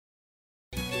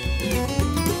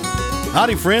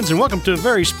Howdy, friends, and welcome to a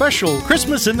very special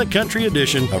Christmas in the Country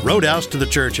edition of Roadhouse to the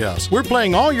Church House. We're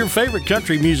playing all your favorite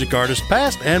country music artists,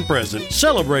 past and present,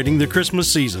 celebrating the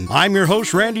Christmas season. I'm your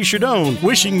host, Randy Shadoan,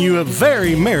 wishing you a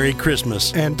very Merry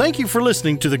Christmas, and thank you for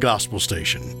listening to the Gospel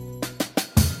Station.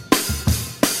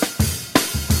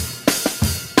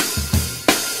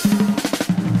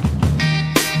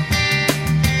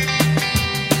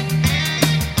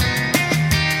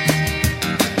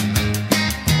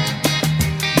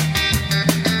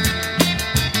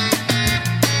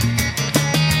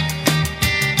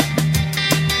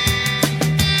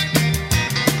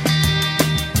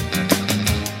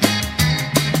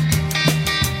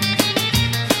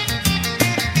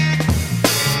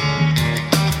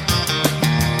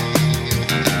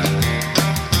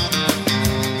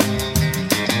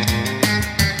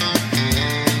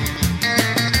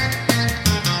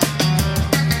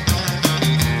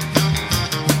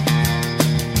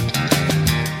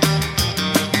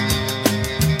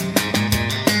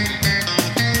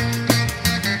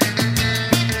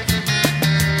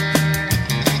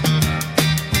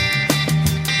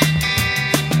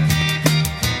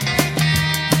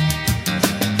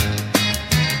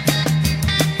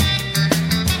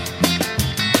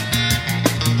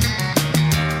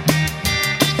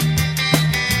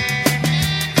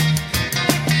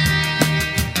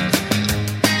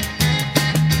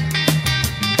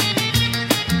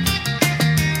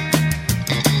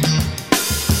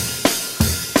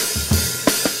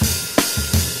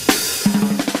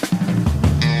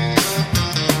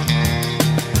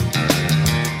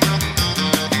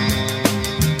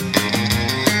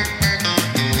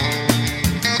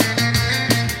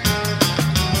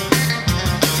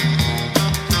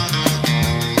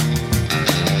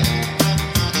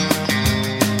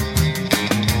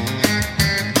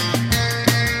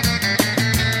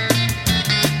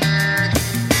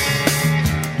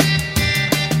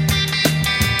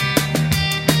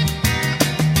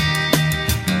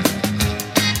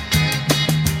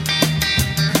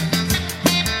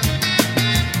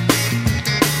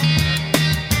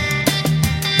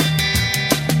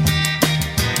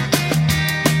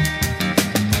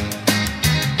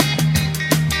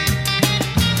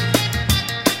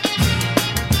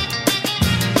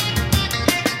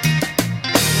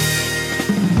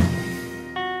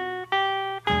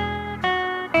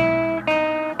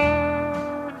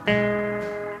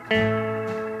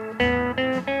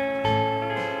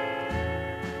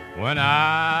 When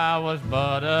I was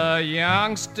but a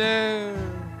youngster,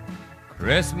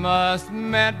 Christmas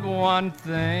meant one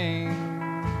thing,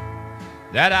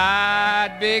 that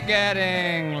I'd be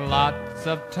getting lots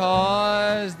of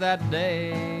toys that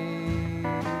day.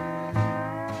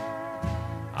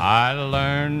 I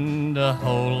learned a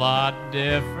whole lot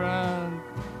different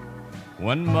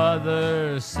when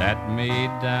Mother sat me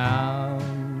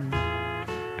down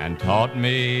and taught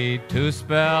me to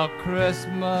spell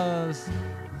Christmas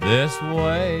this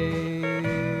way.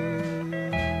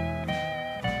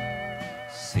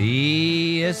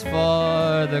 C is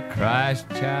for the Christ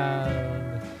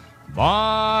child,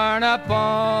 born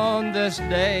upon this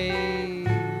day.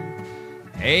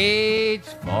 H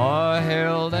for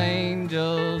herald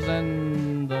angels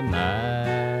in the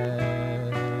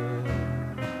night.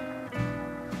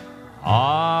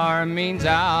 R means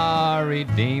our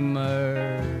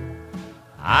Redeemer.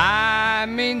 I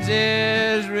means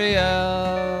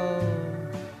Israel.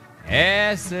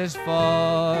 S is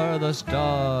for the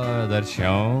star that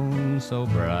shone so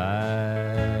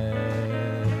bright.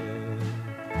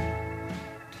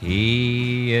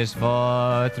 T is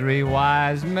for three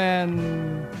wise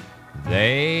men,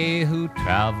 they who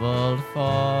traveled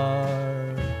far.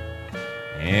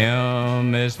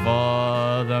 M is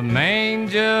for the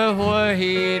manger where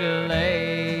he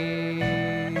lay.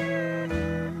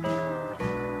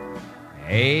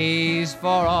 A's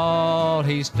for all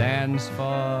he stands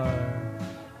for.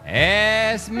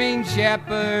 S means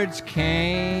shepherds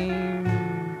came,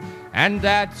 and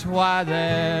that's why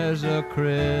there's a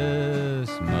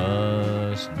Christmas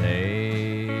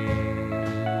Day.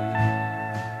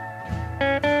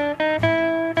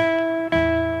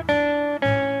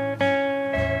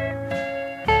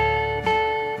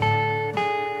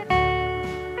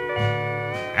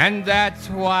 And that's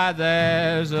why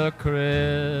there's a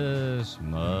Christmas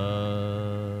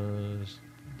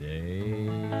Day.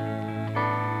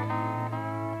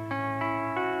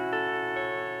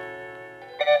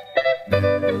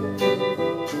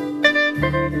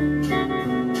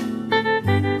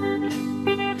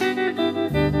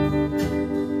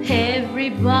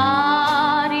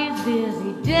 Everybody's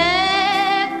busy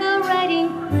decorating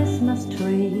Christmas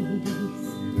trees,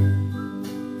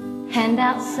 and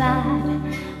outside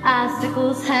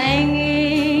icicles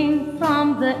hanging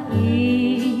from the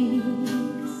eaves,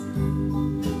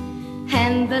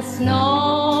 and the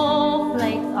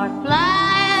snowflakes are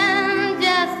flying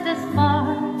just as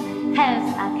far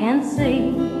as I can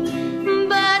see,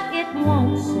 but it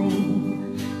won't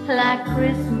seem like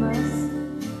Christmas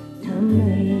to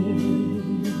me.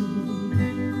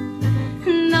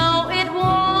 No, it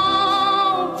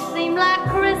won't seem like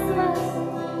Christmas.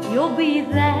 You'll be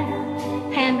there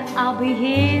and I'll be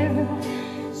here,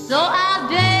 so I'll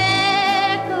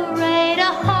decorate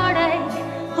a heartache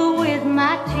with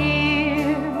my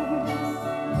tears.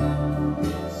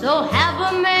 So have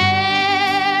a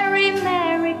merry,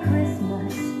 merry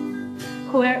Christmas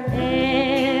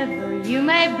wherever you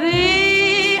may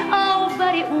be. Oh,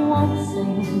 but it won't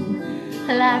seem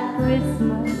like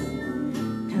Christmas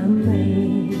to me.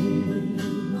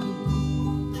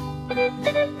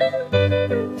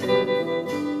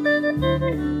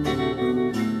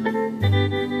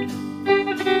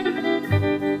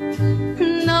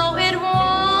 No, it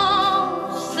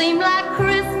won't seem like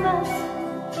Christmas.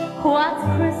 What's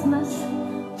Christmas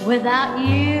without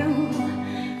you?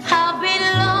 I'll be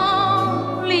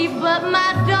lonely, but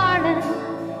my darling,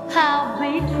 I'll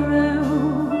be true.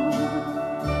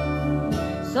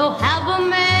 So have a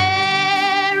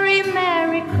merry,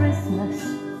 merry Christmas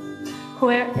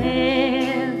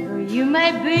wherever you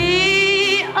may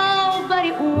be. Oh, but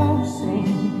it won't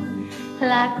seem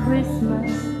like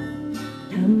Christmas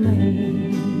to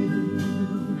me.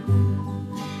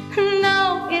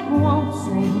 No, it won't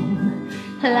seem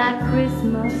like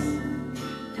Christmas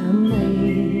to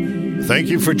me. Thank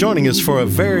you for joining us for a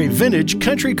very vintage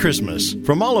country Christmas.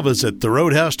 From all of us at the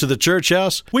Roadhouse to the Church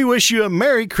House, we wish you a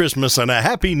Merry Christmas and a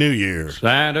Happy New Year.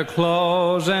 Santa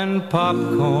Claus and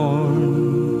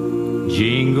popcorn,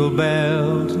 jingle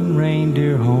bells and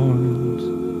reindeer horns,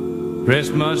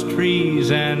 Christmas trees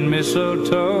and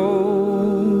mistletoe.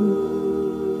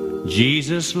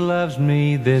 Jesus loves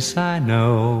me, this I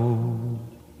know.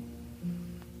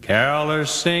 Carolers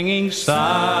singing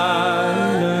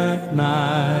Silent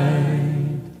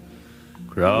Night,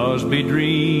 Crosby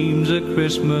dreams of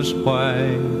Christmas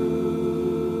white.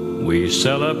 We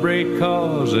celebrate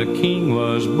 'cause a king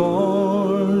was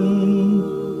born,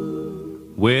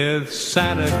 with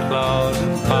Santa Claus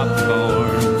and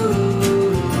popcorn,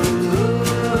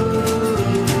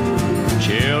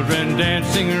 children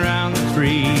dancing around the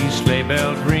tree, sleigh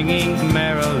bells ringing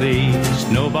merrily,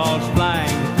 snowballs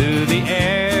flying through the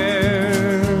air.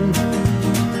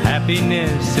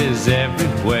 Happiness is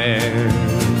everywhere.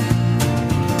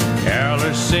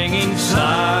 Carolers singing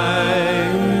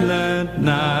Silent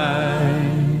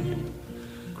Night,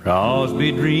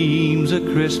 Crosby dreams of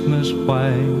Christmas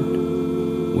white.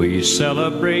 We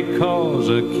celebrate 'cause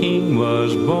a king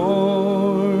was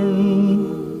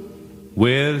born,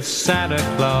 with Santa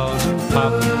Claus and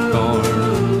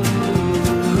popcorn.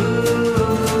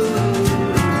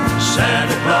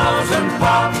 Santa Claus and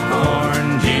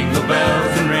popcorn, jingle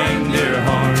bells and reindeer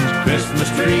horns, Christmas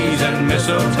trees and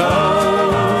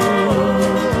mistletoe.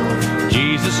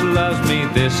 Jesus loves me,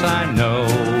 this I know.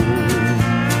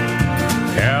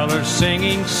 Carolers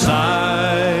singing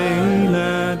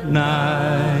Silent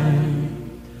Night,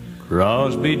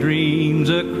 Crosby dreams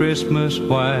of Christmas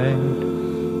white.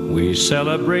 We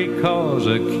celebrate 'cause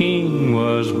a king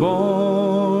was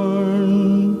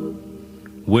born,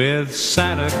 with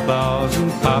Santa Claus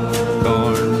and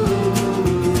popcorn.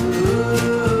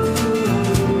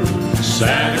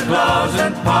 Santa Claus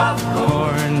and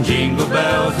popcorn, jingle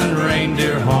bells and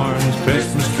reindeer horns,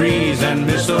 Christmas trees and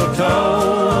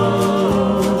mistletoe.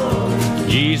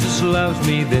 Jesus loves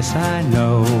me, this I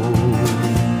know.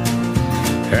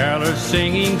 Carolers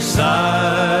singing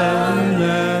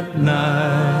Silent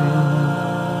Night.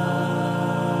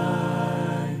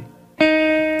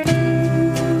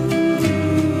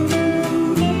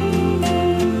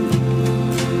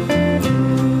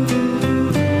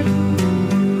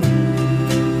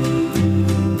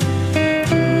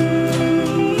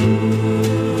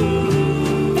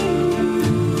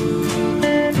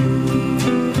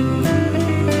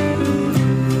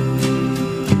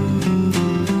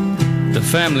 The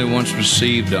family once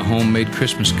received a homemade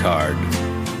Christmas card,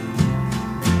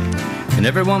 and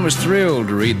everyone was thrilled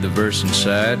to read the verse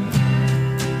inside,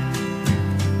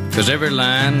 'cause every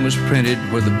line was printed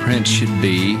where the print should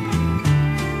be,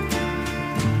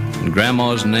 and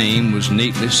Grandma's name was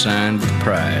neatly signed with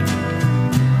pride.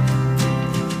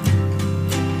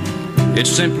 It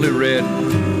simply read,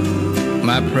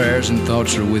 "My prayers and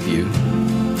thoughts are with you,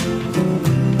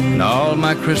 and all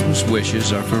my Christmas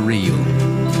wishes are for real.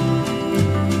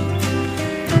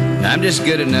 I'm just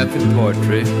good enough in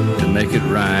poetry to make it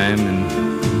rhyme and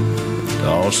to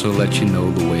also let you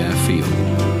know the way I feel.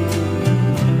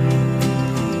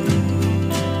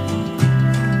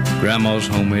 Grandma's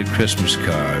homemade Christmas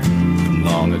card from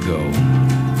long ago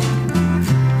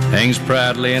hangs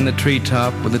proudly in the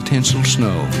treetop with the tinsel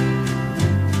snow.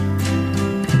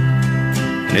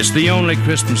 And it's the only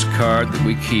Christmas card that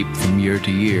we keep from year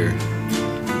to year.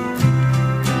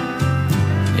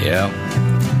 Yeah,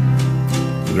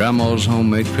 Grandma's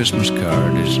homemade Christmas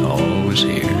card is always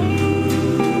here.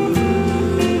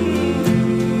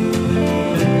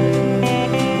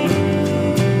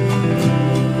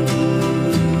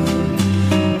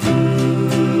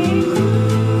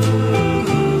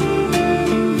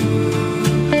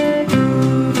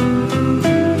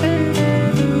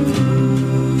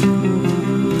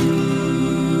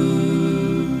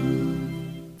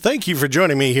 Thank you for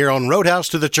joining me here on Roadhouse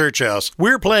to the Church House.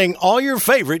 We're playing all your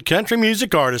favorite country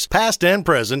music artists, past and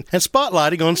present, and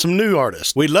spotlighting on some new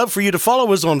artists. We'd love for you to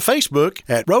follow us on Facebook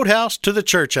at Roadhouse to the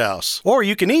Church House. Or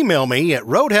you can email me at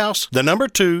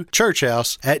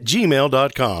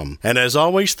roadhouse2churchhouse@gmail.com. And as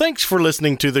always, thanks for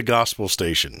listening to the Gospel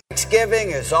Station.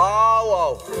 Thanksgiving is all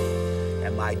over,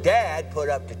 and my dad put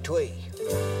up the tree.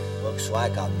 Looks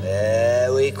like a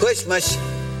Merry Christmas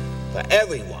for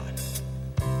everyone.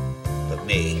 But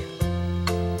me,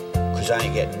 because I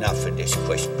ain't getting nothing this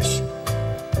Christmas.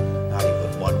 Not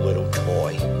even one little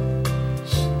toy.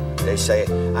 They say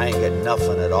I ain't getting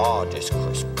nothing at all this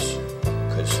Christmas,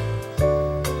 because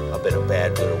I've been a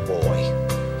bad little boy.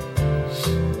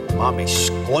 Mommy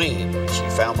screamed when she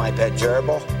found my pet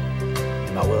gerbil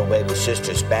and my little baby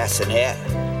sister's bassinet.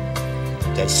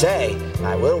 They say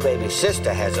my little baby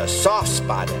sister has a soft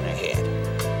spot in her head,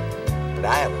 but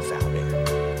I haven't found it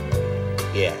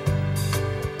yet.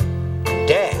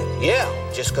 Dad, yeah,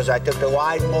 just because I took the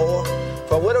lawnmower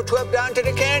for a little trip down to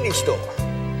the candy store.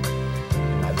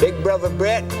 My big brother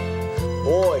Brett,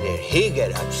 boy, did he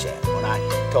get upset when I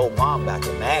told Mom about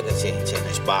the magazines in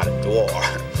his bottom drawer.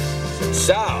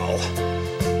 So,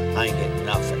 I ain't getting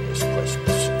nothing this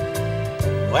Christmas.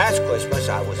 Last Christmas,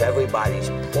 I was everybody's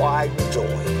pride and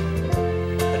joy.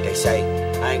 But they say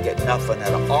I ain't getting nothing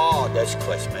at all this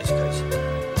Christmas because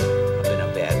I've been a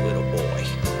bad little boy.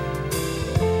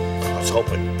 I was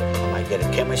hoping I might get a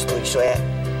chemistry set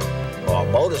or a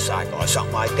motorcycle or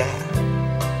something like that.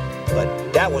 But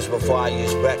that was before I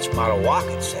used Brett's model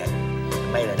rocket set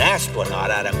and made an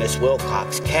astronaut out of Miss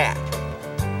Wilcox's cat.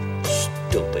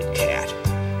 Stupid cat.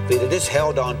 If he'd have just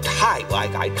held on tight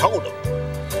like I told him,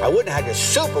 I wouldn't have had to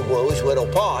super glue his little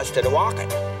paws to the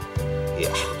rocket.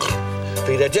 Yeah. If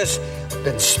he'd have just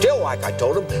been still like I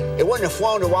told him, it wouldn't have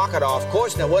flown the rocket off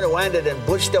course and it would have landed in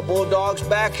Butch the Bulldog's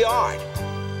backyard.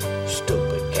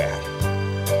 Stupid cat.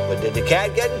 But did the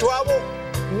cat get in trouble?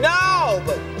 No,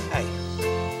 but hey,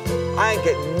 I ain't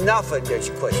getting nothing this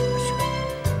Christmas.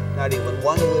 Not even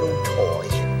one little toy.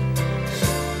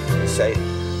 They say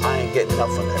I ain't getting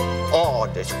nothing at all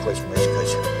this Christmas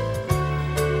because I've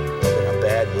been a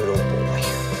bad little boy.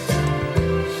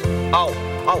 Oh,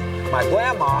 my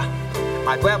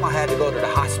grandma had to go to the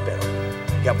hospital.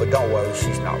 Yeah, but don't worry,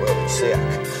 she's not really sick.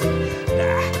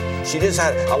 Nah, she just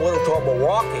had a little trouble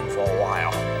walking for a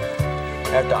while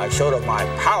after I showed her my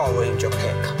Power Ranger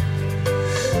pic.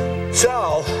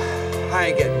 So, I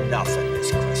ain't getting nothing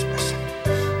this Christmas.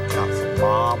 Not from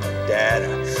Mom or Dad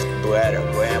or Brett or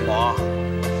Grandma.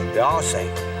 They all say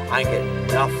I ain't getting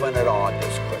nothing at all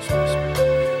this Christmas.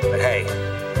 But hey,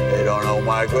 they don't know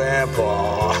my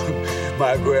grandpa.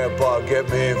 My grandpa get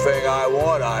me anything I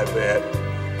want, I bet.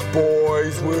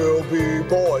 Boys will be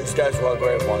boys, that's what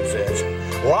Grandpa says.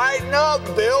 Lighten up,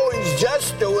 Bill, he's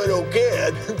just a little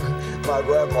kid. My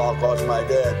grandpa calls my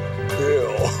dad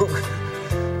Bill. I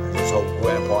just hope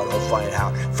Grandpa don't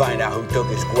find out who took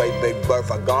his great big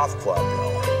Bertha golf club,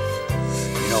 though.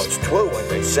 You know, it's true what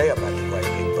they say about the great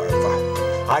big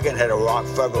Bertha. I can hit a rock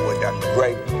further with that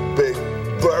great big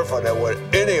Bertha than with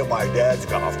any of my dad's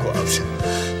golf clubs,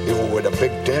 even with the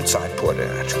big dents I put in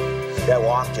it. That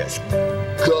rock just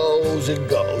goes and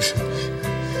goes.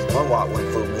 One rock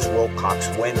went through Miss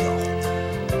Wilcox's window.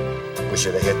 We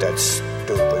should have hit that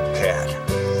stupid cat.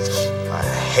 I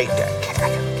hate that cat.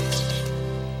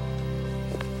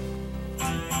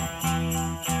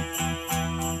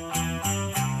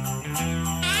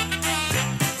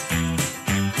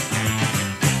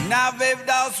 Now, baby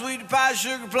doll, sweet pie,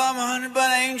 sugar plum, honey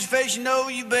bun, angel face, you know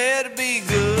you better be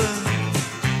good.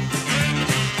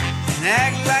 And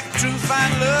act like a true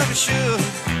fine lover should.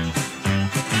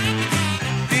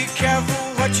 Be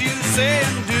careful what you say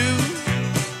and do,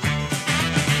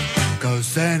 'cause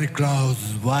Santa Claus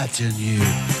is watching you.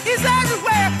 He's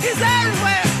everywhere, he's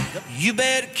everywhere. You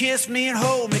better kiss me and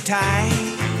hold me tight,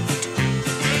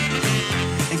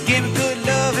 and give me good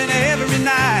loving every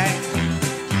night.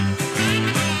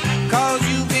 'Cause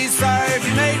you'll be sorry if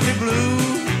you make me blue.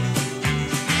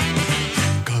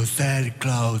 'Cause Santa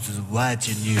Claus is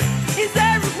watching you. He's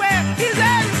everywhere, he's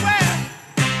everywhere.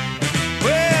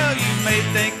 Well, you may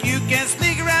think you can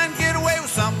sneak around and get away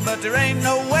with something, but there ain't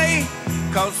no way.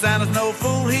 'Cause Santa's no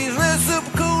fool, he's real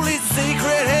super cool. He's the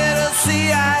secret head of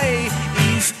CIA.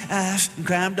 East, ass, and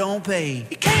crime don't pay.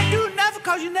 You can't do nothing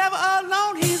 'cause you're never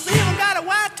alone. He's even got a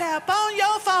white tap on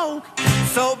your phone.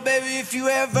 So baby, if you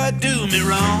ever do me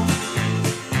wrong,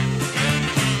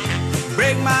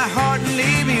 break my heart and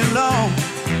leave me alone.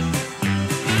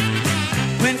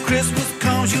 When Christmas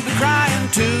comes, you'll be crying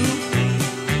too.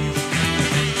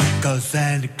 'Cause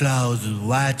Santa Claus is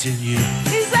watching you.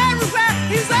 He's everywhere,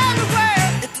 he's everywhere.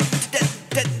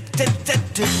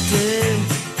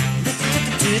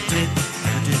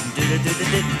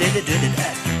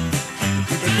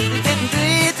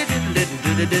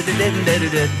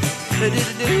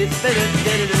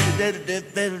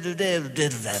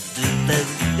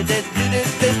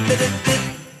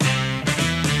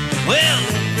 Well,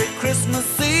 every Christmas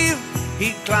Eve,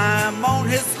 he'd climb on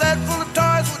his sled full of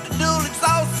toys with the dual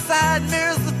exhaust, side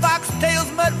mirrors, the foxtails,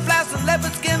 mud flaps, and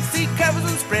leopard skin seat covers,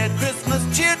 and spread Christmas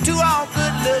cheer to all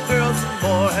good little girls and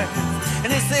boys.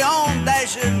 And it's the own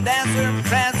Dasher, Dancer, and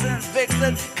Prancer, and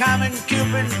Vixen, Comet, and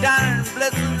Cupid, and Donner, and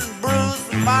Blitzen, and Bruce,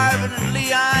 and Marvin, and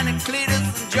Leon, and Cletus,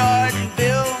 and George, and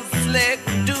Bill, and Slick,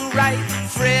 and Do-Right, and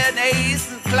Fred, and Ace,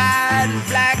 and Clyde, and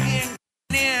Blackie, and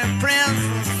and Prince,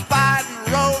 and Spot,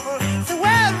 and Rover. So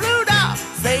where's Rudolph?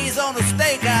 Say he's on a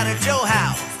stake out at your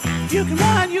house. You can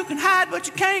run, you can hide, but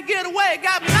you can't get away.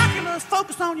 Got binoculars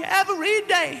focused on you every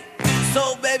day.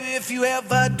 So baby, if you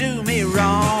ever do me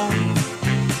wrong,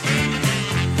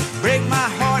 break my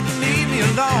heart and leave me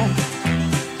alone.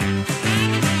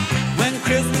 When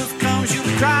Christmas comes, you'll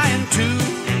be crying too.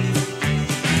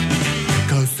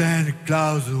 'Cause Santa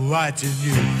Claus is watching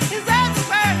you. He's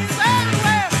everywhere, he's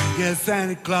everywhere. Yes,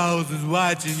 Santa Claus is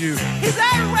watching you. He's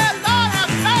everywhere, Lord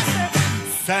have mercy.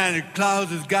 Santa Claus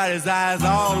has got his eyes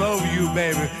all over you,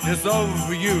 baby. It's over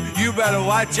for you. You better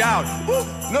watch out. Woo,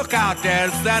 look out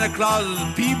there. Santa Claus is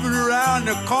peeping around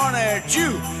the corner at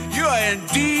you. You are in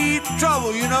deep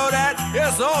trouble, you know that?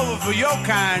 It's over for your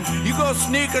kind. You go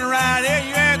sneaking around here,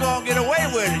 you ain't gonna get away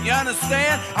with it, you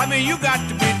understand? I mean, you got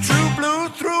to be true blue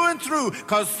through and through,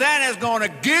 'cause Santa's gonna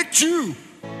get you.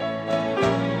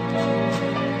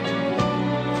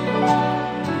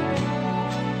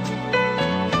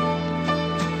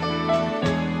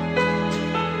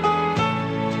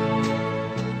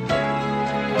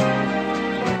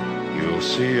 You'll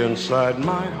see inside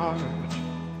my heart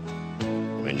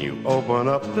when you open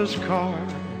up this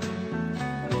card.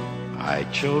 I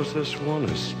chose this one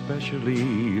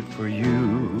especially for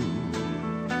you.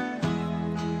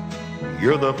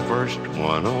 You're the first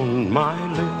one on my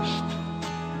list,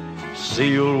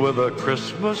 sealed with a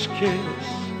Christmas kiss,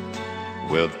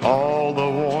 with all the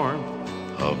warmth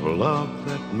of love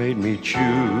that made me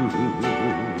choose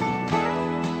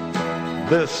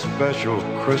this special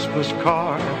Christmas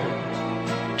card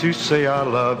to say I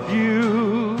love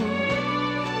you.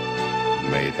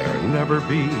 May there never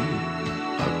be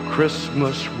a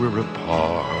Christmas we're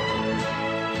apart.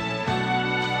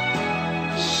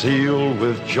 Sealed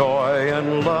with joy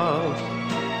and love,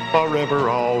 forever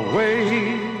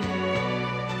always.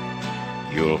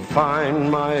 You'll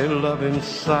find my love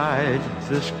inside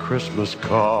this Christmas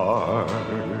card.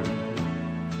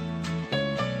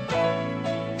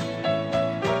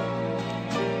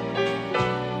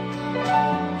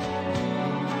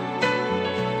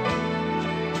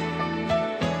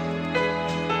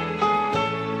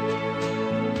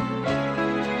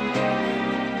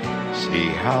 See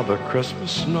how the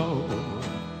Christmas snow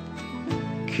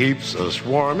keeps us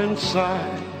warm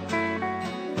inside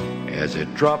as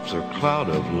it drops a cloud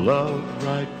of love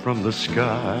right from the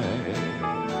sky.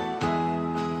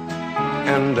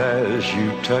 And as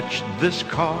you touch this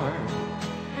card,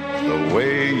 the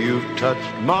way you've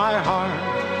touched my heart,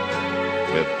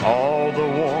 with all the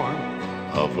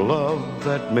warmth of love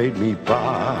that made me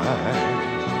buy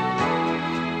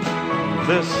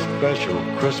this special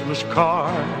Christmas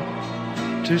card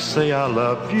to say I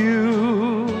love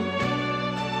you.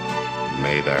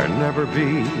 May there never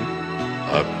be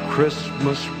a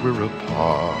Christmas we're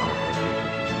apart.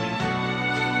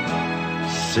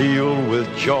 Sealed with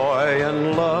joy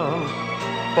and love,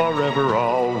 forever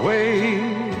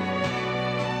always.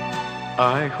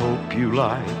 I hope you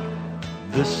like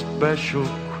this special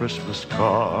Christmas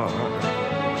card.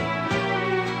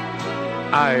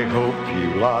 I hope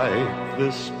you like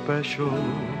this special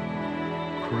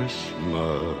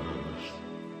Christmas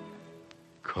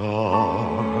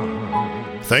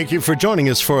card. Thank you for joining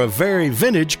us for a very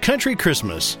vintage country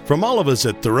Christmas. From all of us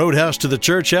at the Roadhouse to the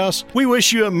Church House, we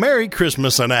wish you a Merry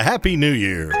Christmas and a Happy New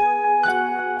Year.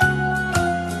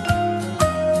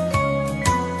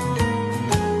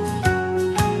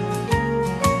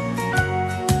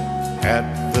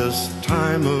 At this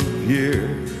time of year,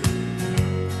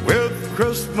 with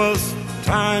Christmas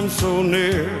time so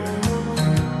near,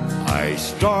 I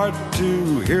start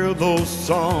to hear those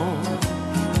songs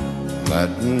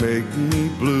that make me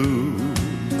blue.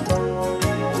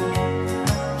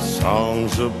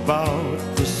 Songs about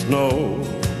the snow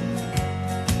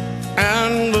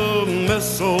and the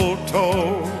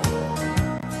mistletoe.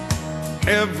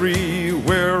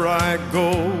 Everywhere I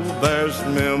go, there's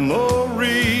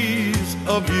memories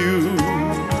of you.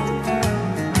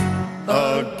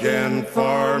 Again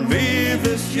for me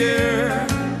this year,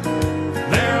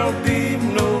 there'll be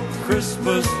no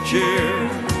Christmas cheer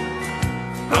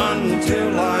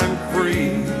until I'm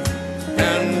free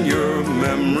and your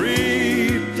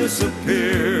memory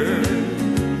disappears.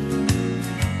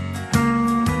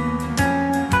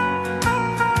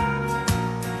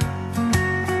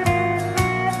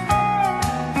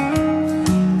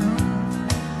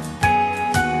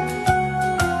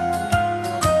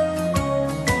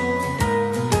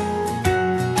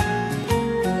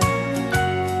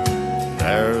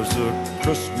 There's a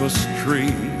Christmas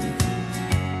tree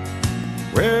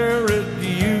where it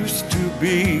used to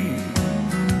be,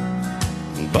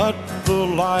 but the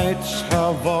lights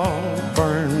have all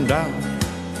burned out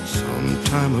some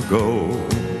time ago.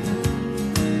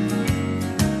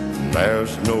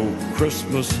 There's no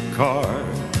Christmas card,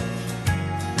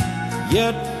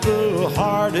 yet the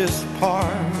hardest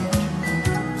part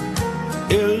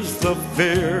is the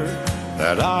fear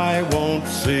that I won't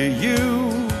see you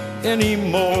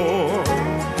anymore.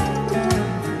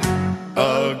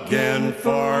 Again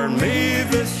for me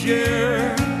this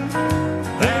year,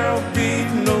 there'll be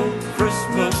no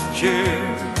Christmas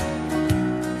cheer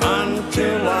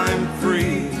until I'm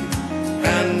free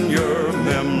and your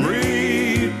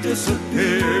memory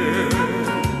disappears.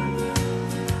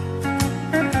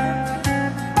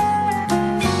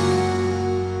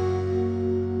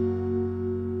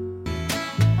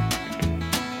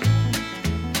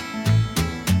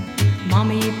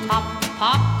 Mommy popped the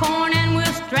popcorn and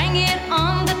we'll string it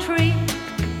on the tree.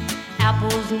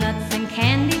 Apples, nuts, and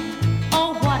candy,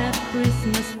 oh what a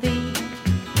Christmas feast.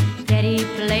 Daddy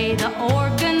play the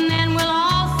organ and we'll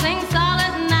all sing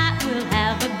Silent Night. We'll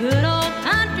have a good old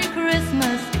country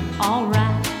Christmas,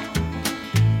 alright.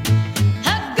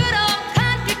 A good old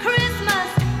country Christmas,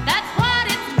 that's what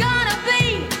it's gonna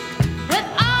be. With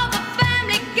all the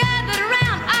family gathered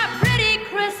around our pretty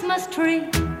Christmas tree.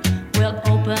 We'll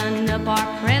open up our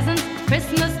presents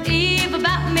Christmas Eve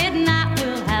about midnight.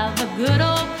 We'll have a good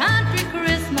old country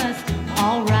Christmas,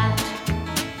 alright.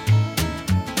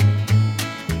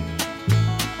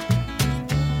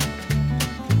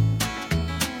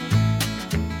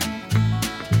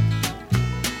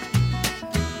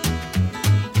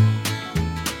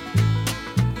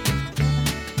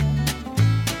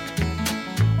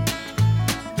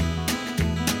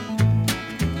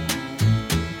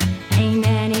 Aunt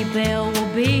Annie Bell will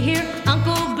be here,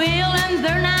 Uncle Bill and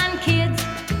their 9 kids.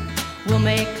 We'll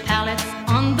make pallets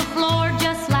on the floor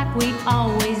just like we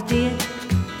always did.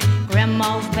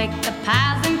 Grandma's bake the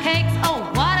pies and cakes, oh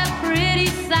what a pretty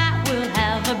sight. We'll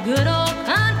have a good old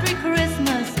country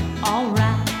Christmas,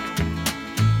 alright.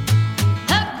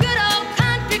 A good old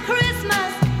country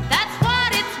Christmas, that's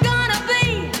what it's gonna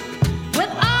be.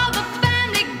 With all the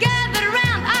family gathered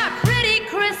around our pretty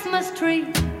Christmas tree.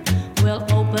 We'll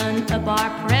open up our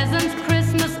presents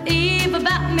Christmas Eve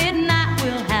about midnight.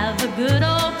 We'll have a good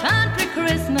old country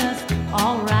Christmas,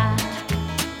 alright.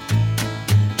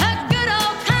 A good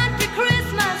old country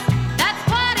Christmas, that's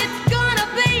what it's gonna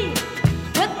be.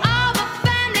 With all the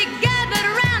family gathered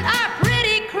around our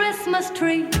pretty Christmas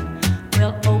tree.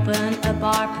 We'll open up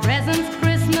our presents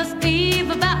Christmas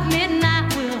Eve about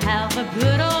midnight. We'll have a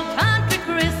good old country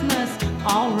Christmas,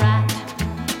 alright.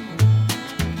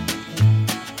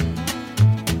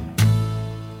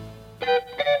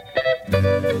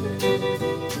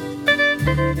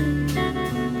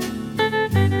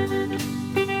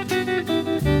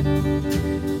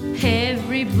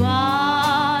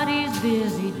 Everybody's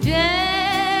busy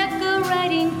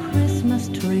decorating Christmas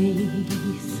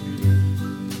trees,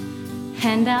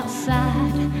 and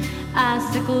outside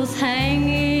icicles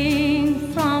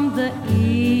hanging from the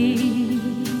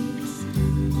eaves,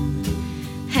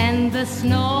 and the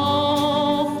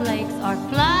snowflakes are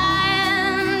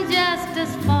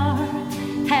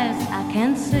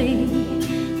can see,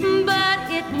 but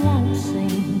it won't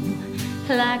seem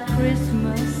like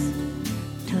Christmas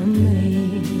to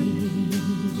me.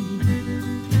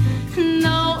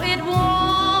 No, it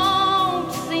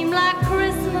won't seem like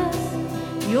Christmas.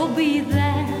 You'll be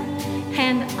there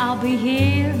and I'll be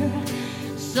here,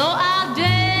 so I'll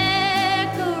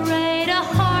decorate a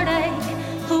heartache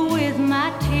with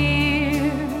my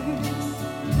tears.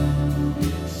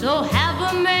 So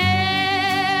have a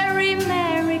merry,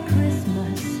 merry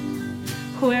Christmas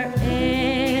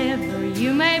wherever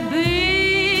you may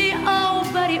be. Oh,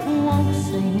 but it won't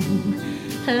seem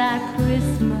like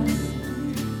Christmas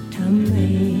to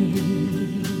me.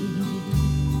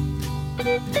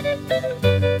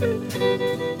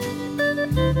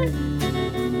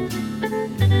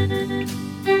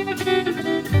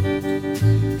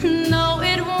 No,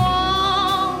 it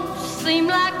won't seem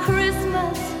like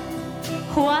Christmas.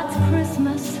 What's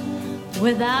Christmas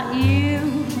without you?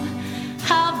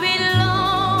 I'll be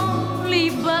lonely,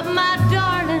 but my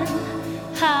darling,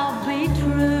 I'll be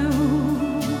true.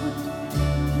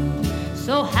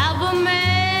 So have a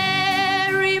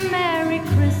merry, merry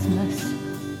Christmas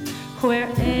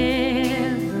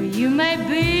wherever you may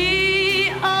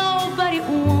be. Oh, but it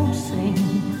won't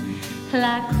seem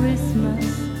like Christmas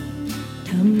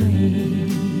to me.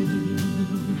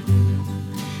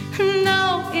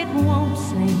 No, it won't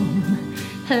seem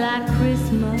like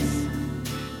Christmas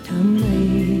to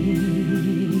me.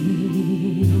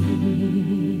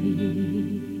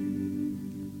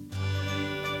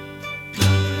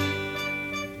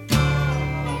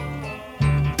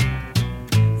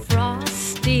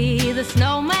 Frosty the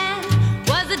snowman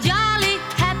was a jolly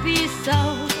happy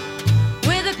soul,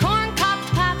 with a corncob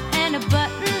pop and a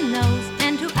button nose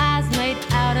and two eyes made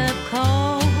out of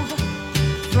coal.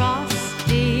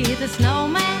 Frosty the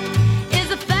snowman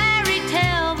is a fairy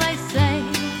tale, they say.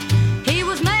 He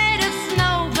was made of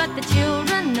snow, but the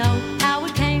children know how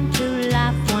he came to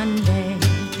life one day.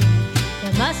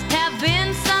 There must have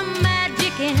been some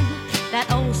magic in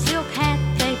that old silk hat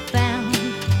they found,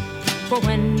 for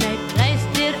when they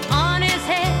placed it on his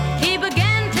head, he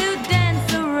began to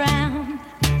dance around.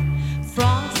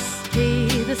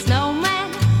 Frosty the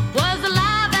snowman was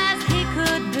alive as he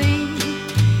could be,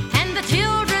 and the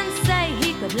children say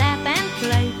he could laugh and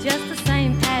play just the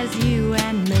same as you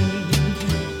and me.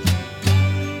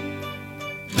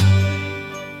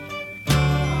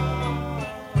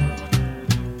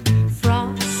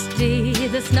 Frosty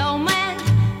the snowman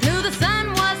knew the sun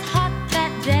was hot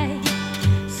that day,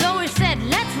 so he said,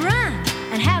 let's run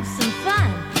and have some fun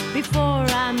before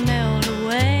I melt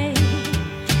away.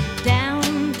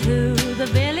 Down to the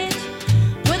village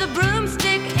with a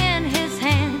broomstick in his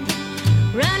hand,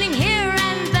 running here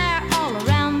and there all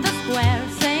around the square,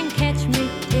 saying, catch me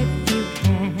if you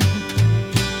can.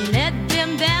 He led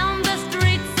them down the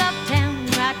streets of town,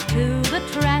 right to the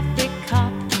traffic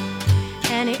cop,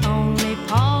 and he only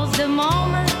paused a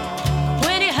moment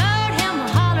when he heard him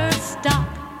holler, stop.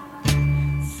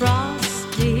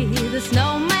 Frosty the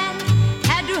snowman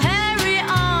had to hurry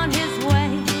on his way,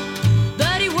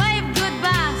 but he waved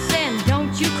goodbye, saying,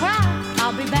 don't you cry,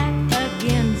 I'll be back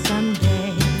again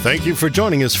someday. Thank you for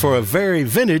joining us for a very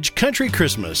vintage country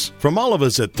Christmas. From all of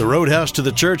us at the Roadhouse to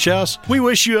the Church House, we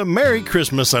wish you a Merry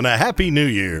Christmas and a Happy New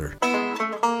Year.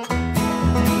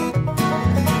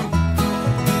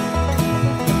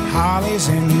 Holly's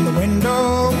in the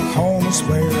window, home is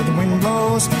where the wind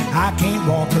blows. I can't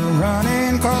walk or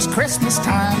running, 'cause Christmas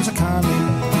time's a coming.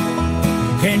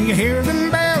 Can you hear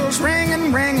them bells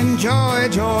ringing, ringing, joy,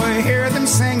 joy, hear them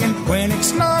singing? When it's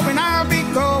snowing, I'll be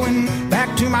going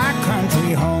back to my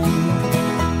country home.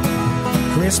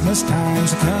 Christmas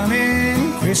time's a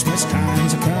coming, Christmas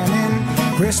time's a coming,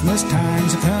 Christmas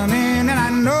time's a coming, and I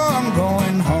know I'm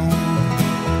going home.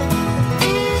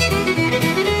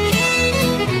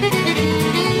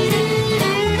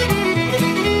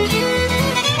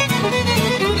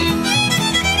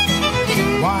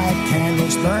 White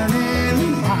candles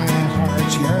burning, my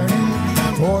heart's yearning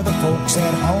for the folks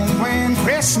at home when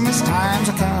Christmas time's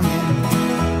a coming.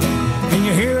 Can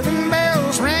you hear them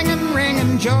bells ringing,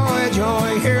 ringing, joy,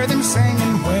 joy, hear them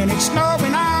singing? When it's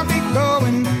snowing, I'll be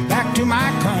going back to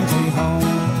my country home.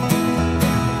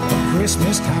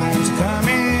 Christmas time's a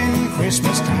coming,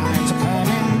 Christmas time's a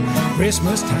coming,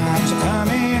 Christmas time's a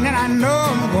coming, and I know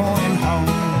I'm going home.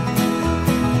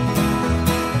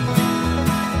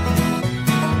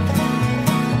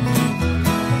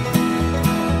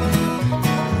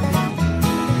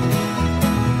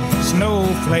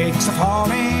 Snowflakes are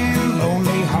falling,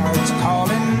 lonely hearts are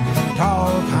calling,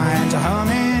 tall pines are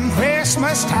humming,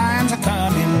 Christmas time's a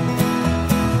coming.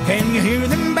 Can you hear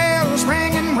them bells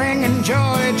ringing, ringing,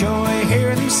 joy, joy,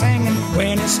 singing.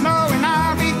 When it's snowing,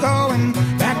 I'll be going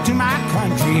back to my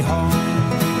country home.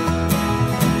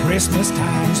 Christmas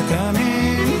time's a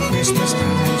coming, Christmas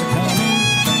time's a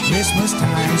coming, Christmas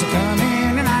time's a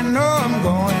coming, and I know I'm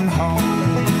going home.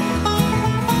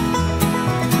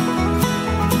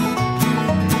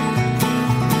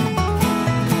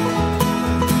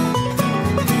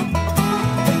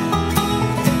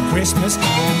 Christmas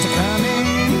time's a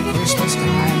coming, Christmas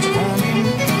time's a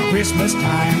coming, Christmas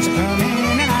time's a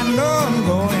coming, and I know I'm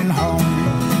going home.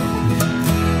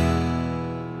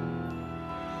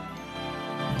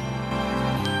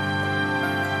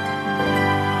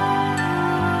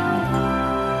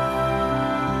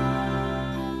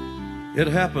 It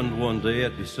happened one day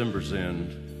at December's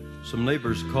end. Some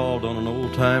neighbors called on an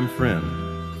old-time friend,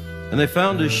 and they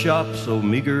found his shop so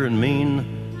meager and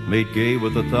mean, made gay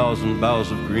with 1,000 boughs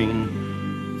of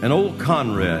green. And old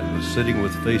Conrad was sitting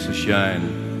with face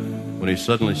ashine when he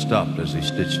suddenly stopped as he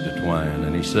stitched a twine,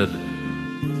 and he said,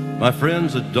 "My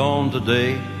friends, at dawn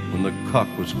today, when the cock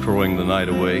was crowing the night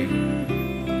away,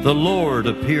 the Lord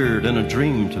appeared in a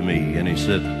dream to me, and he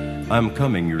said, 'I'm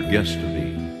coming your guest to be.'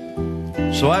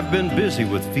 So I've been busy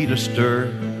with feet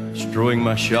astir, strewing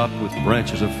my shop with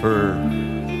branches of fir.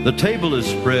 The table is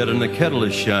spread and the kettle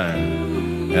is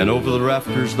shined, and over the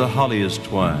rafters the holly is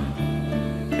twined.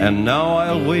 And now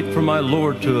I'll wait for my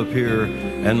Lord to appear,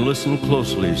 and listen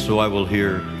closely so I will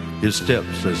hear his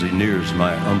steps as he nears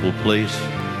my humble place.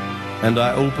 And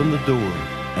I open the door,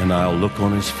 and I'll look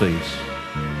on his face."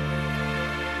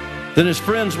 Then his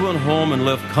friends went home and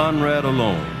left Conrad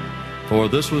alone, for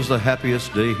this was the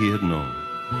happiest day he had known.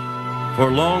 For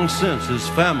long since his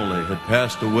family had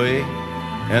passed away,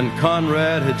 and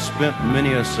Conrad had spent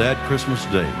many a sad Christmas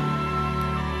day.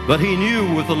 But he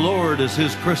knew with the Lord as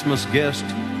his Christmas guest,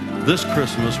 this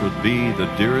Christmas would be the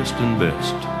dearest and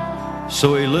best.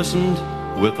 So he listened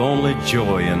with only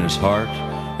joy in his heart,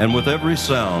 and with every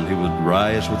sound he would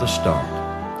rise with a start,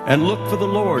 and look for the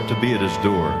Lord to be at his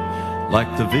door,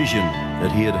 like the vision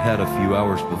that he had had a few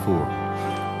hours before.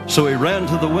 So he ran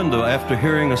to the window after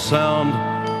hearing a sound,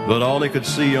 but all he could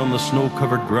see on the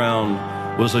snow-covered ground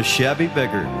was a shabby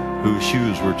beggar whose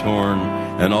shoes were torn,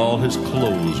 and all his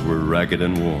clothes were ragged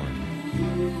and worn.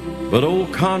 But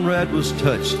old Conrad was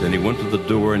touched, and he went to the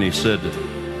door and he said,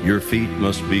 "Your feet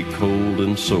must be cold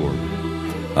and sore.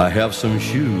 I have some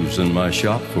shoes in my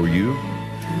shop for you,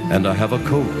 and I have a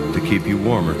coat to keep you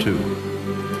warmer too."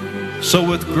 So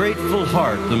with grateful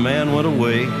heart the man went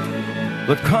away,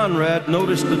 but Conrad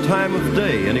noticed the time of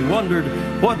day, and he wondered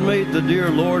what made the dear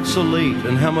Lord so late,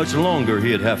 and how much longer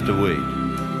he'd have to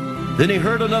wait. Then he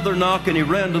heard another knock, and he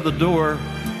ran to the door,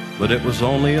 but it was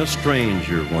only a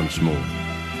stranger once more.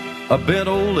 A bent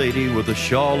old lady with a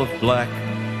shawl of black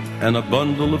and a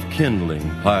bundle of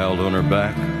kindling piled on her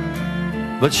back.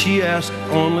 But she asked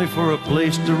only for a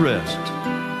place to rest,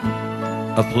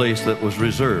 a place that was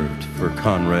reserved for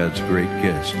Conrad's great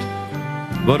guest.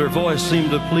 But her voice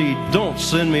seemed to plead, "Don't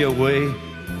send me away.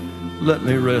 Let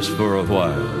me rest for a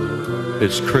while.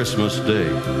 It's Christmas Day."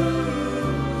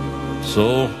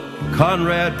 So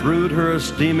Conrad brewed her a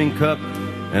steaming cup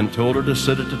and told her to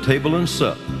sit at the table and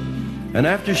sup. And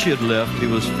after she had left, he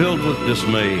was filled with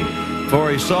dismay, for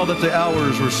he saw that the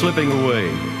hours were slipping away,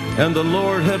 and the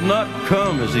Lord had not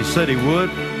come as he said he would,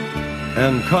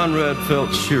 and Conrad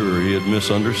felt sure he had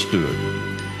misunderstood.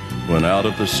 When out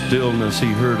of the stillness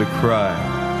he heard a cry,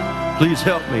 "Please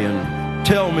help me and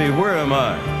tell me, where am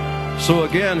I?" So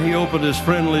again he opened his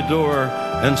friendly door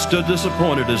and stood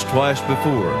disappointed as twice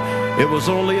before. It was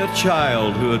only a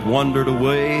child who had wandered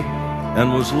away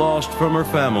and was lost from her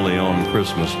family on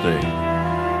Christmas Day.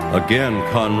 Again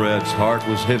Conrad's heart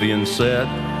was heavy and sad,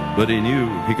 but he knew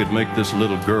he could make this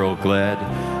little girl glad.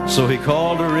 So he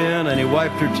called her in and he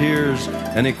wiped her tears,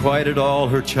 and he quieted all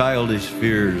her childish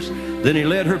fears. Then he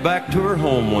led her back to her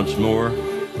home once more.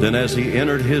 Then as he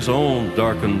entered his own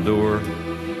darkened door,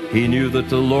 he knew that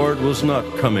the Lord was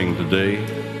not coming today,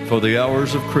 for the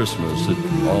hours of Christmas had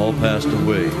all passed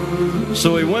away.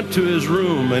 So he went to his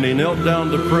room and he knelt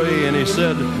down to pray, and he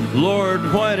said,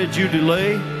 "Lord, why did you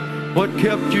delay? What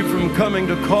kept you from coming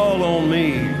to call on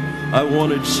me? I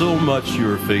wanted so much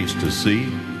your face to see."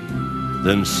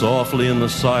 Then softly in the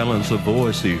silence a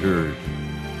voice he heard,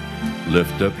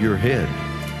 "Lift up your head,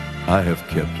 I have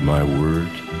kept my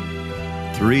word.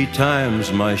 3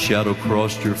 times my shadow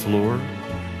crossed your floor.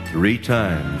 3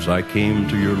 times I came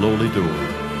to your lowly door.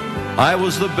 I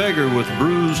was the beggar with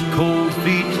bruised cold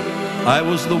feet. I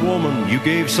was the woman you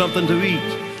gave something to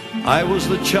eat. I was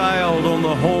the child on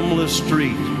the homeless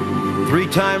street. 3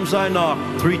 times I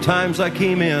knocked, 3 times I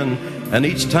came in, and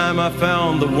each time I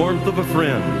found the warmth of a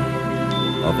friend.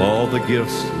 Of all the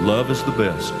gifts, love is the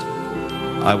best.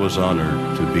 I was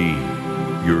honored to be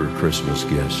your Christmas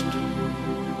guest.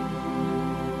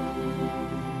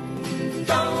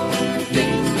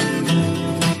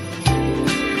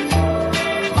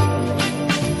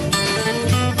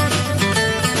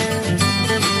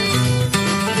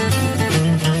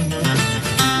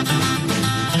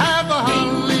 Have a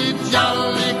holly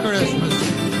jolly Christmas.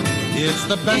 It's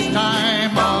the best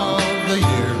time of the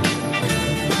year.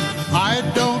 I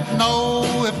don't know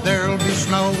if there'll be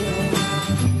snow,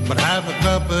 but have a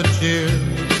cup of cheer.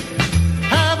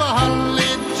 Have a holly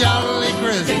jolly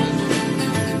Christmas,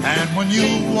 and when you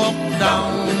walk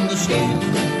down the street,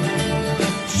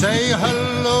 say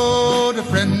hello to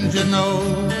friends you know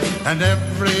and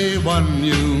everyone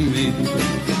you meet.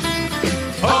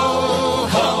 Ho,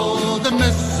 ho, the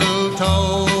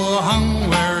mistletoe hung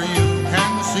where you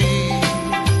can see.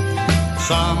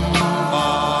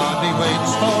 Somebody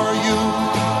waits for you,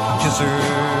 kiss her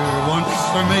once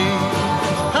for me.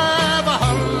 Have a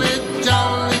holly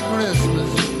jolly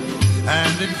Christmas,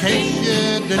 and in case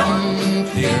you didn't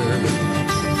hear,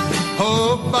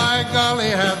 oh by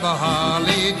golly, have a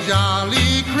holly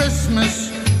jolly Christmas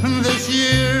this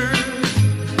year.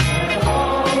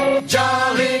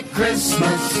 Jolly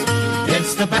Christmas,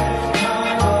 it's the best.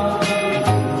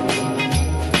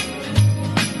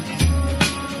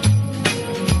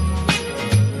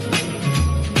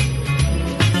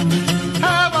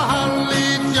 Have a holly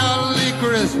jolly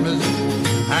Christmas,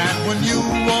 and when you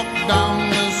walk down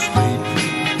the street,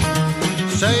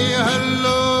 say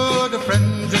hello to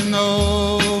friends you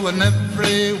know and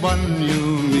everyone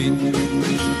you meet.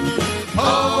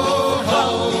 Ho,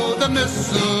 ho, the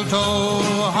mistletoe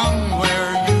hung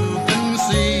where you can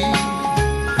see.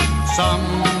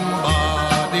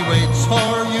 Somebody waits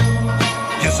for you,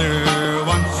 kiss her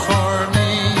once for me.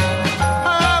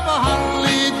 Have a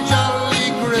holly jolly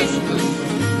Christmas,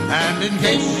 and in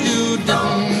case you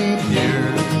didn't hear,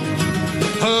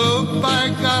 oh by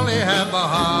golly, have a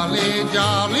holly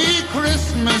jolly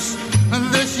Christmas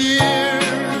this year.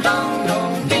 Dong,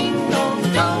 dong, ding, dong,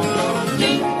 dong, dong,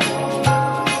 ding.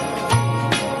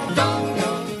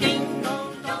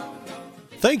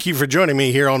 Thank you for joining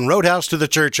me here on Roadhouse to the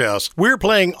Church House. We're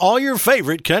playing all your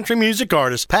favorite country music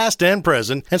artists, past and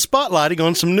present, and spotlighting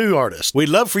on some new artists. We'd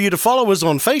love for you to follow us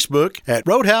on Facebook at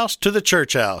Roadhouse to the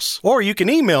Church House. Or you can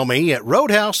email me at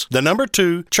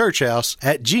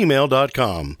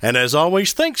roadhouse2churchhouse@gmail.com. And as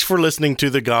always, thanks for listening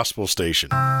to the Gospel Station.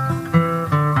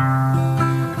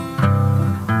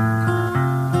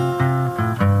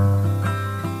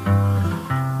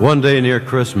 One day near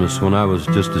Christmas when I was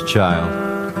just a child,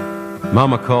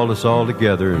 Mama called us all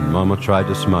together, and Mama tried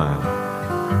to smile.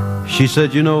 She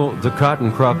said, you know, the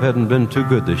cotton crop hadn't been too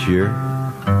good this year.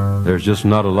 There's just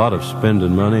not a lot of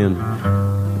spending money, and,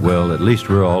 well, at least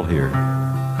we're all here.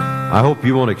 I hope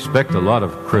you won't expect a lot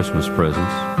of Christmas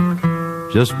presents.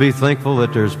 Just be thankful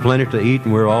that there's plenty to eat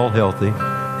and we're all healthy,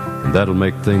 and that'll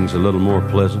make things a little more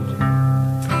pleasant.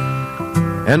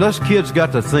 And us kids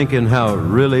got to thinking how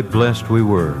really blessed we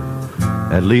were.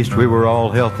 At least we were all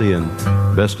healthy, and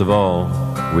best of all,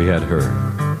 we had her.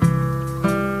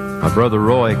 My brother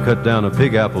Roy cut down a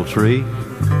big apple tree,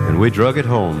 and we drug it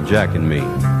home, Jack and me.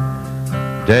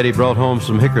 Daddy brought home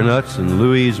some hickory nuts, and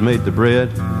Louise made the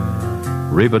bread.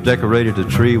 Reba decorated the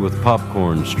tree with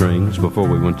popcorn strings before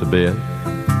we went to bed.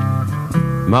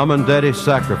 Mama and Daddy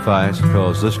sacrificed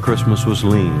because this Christmas was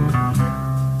lean.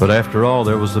 But after all,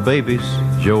 there was the babies,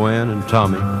 Joanne and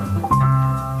Tommy,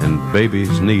 and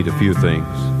babies need a few things.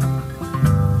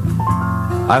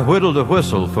 I whittled a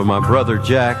whistle for my brother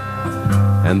Jack,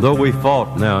 and though we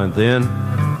fought now and then,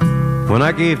 when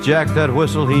I gave Jack that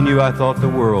whistle, he knew I thought the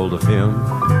world of him.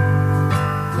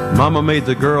 Mama made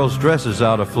the girls' dresses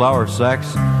out of flour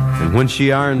sacks, and when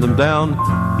she ironed them down,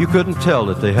 you couldn't tell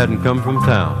that they hadn't come from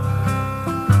town.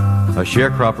 A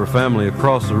sharecropper family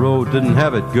across the road didn't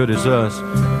have it good as us.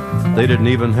 They didn't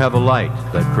even have a light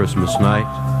that Christmas night,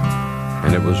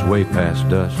 and it was way past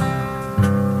dusk.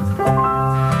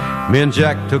 Me and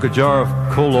Jack took a jar of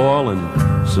coal oil and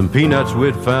some peanuts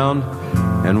we'd found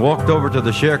and walked over to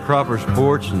the sharecropper's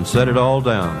porch and set it all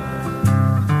down.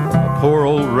 A poor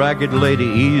old ragged lady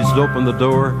eased open the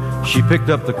door. She picked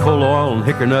up the coal oil and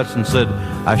hickory nuts and said,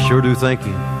 "I sure do thank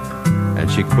you." And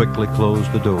she quickly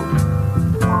closed the door.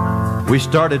 We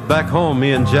started back home,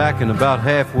 me and Jack, and about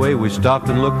halfway we stopped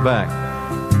and looked back.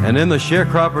 And in the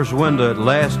sharecropper's window at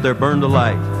last there burned a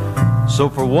light. So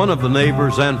for one of the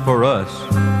neighbors and for us,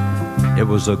 it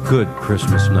was a good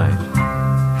Christmas night.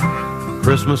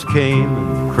 Christmas came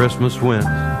and Christmas went.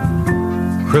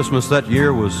 Christmas that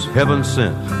year was heaven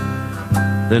sent.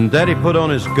 Then Daddy put on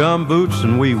his gum boots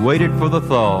and we waited for the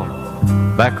thaw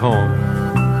back home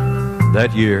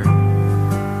that year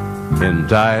in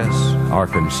Dyess,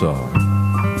 Arkansas.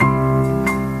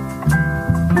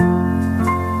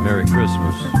 Merry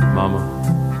Christmas, Mama.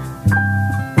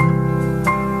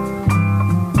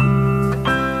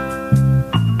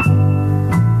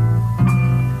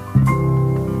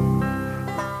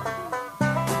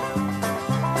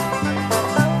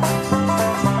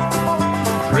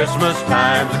 Christmas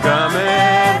time's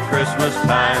a-comin', Christmas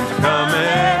time's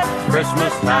a-comin',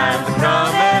 Christmas time's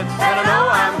a-comin', and I know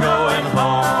I'm going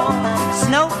home.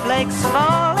 Snowflakes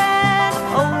falling,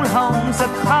 old homes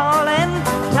a-callin',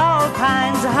 tall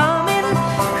pines a-hummin',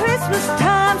 Christmas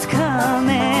time's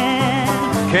comin'.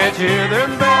 Can't you hear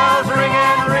them bells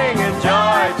ringin', ringin',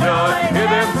 joy, joy, hear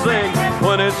them sing.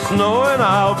 When it's snowing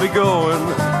I'll be going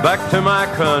back to my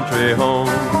country home.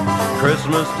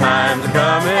 Christmas time's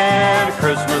a-comin',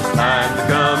 Christmas time's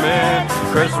a-comin',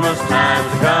 Christmas time's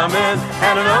a-comin',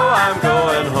 and I know I'm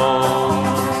going home.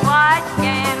 White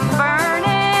and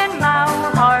burning, my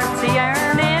old heart's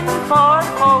yearning for the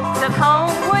folks at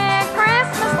home when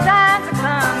Christmas time's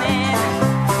a-comin'.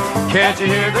 Can't you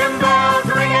hear them bells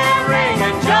ringin',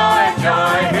 ringin', joy,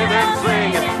 joy, hear them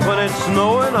singin'. When it's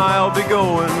snowing I'll be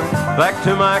going back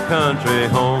to my country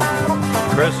home.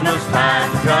 Christmas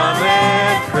time's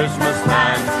a-comin', Christmas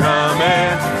time's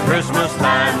a-comin', Christmas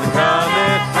time's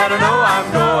a-comin', and I know I'm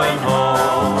going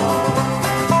home.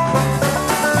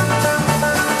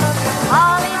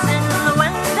 Holly's in the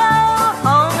window,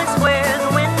 home is where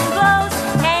the wind blows,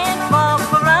 can't walk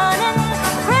for running,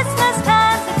 Christmas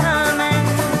time's a-comin'.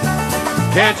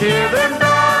 Can't you hear them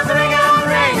bells ringin',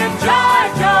 ringin',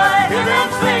 joy, joy, hear them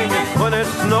singin'. When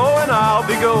it's snowing I'll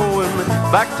be going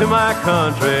back to my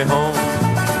country home.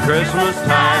 Christmas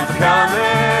time's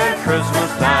a-comin',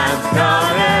 Christmas time's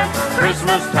a-comin',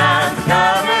 Christmas time's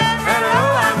a-comin', and I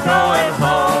know I'm going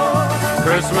home.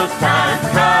 Christmas time's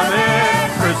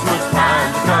a-comin', Christmas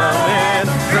time's a-comin',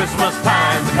 Christmas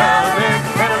time's a-comin',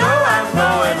 and I know I'm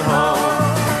going home.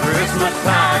 Christmas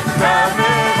time's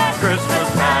a-comin', Christmas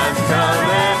time's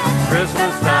a-comin',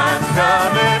 Christmas time's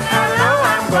a-comin', and I know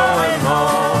I'm going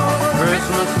home.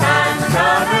 Christmas time's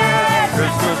a-comin',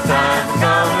 Christmas time's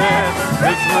a-comin',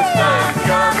 Christmas time's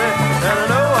coming, and I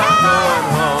know I'm going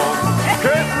home.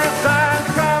 Christmas time's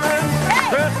coming,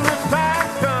 Christmas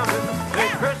time's coming,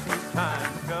 and Christmas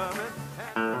time's coming.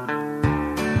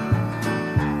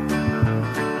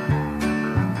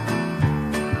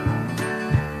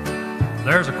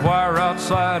 There's a choir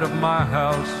outside of my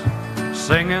house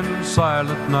singing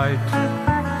Silent Night.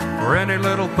 For any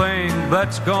little thing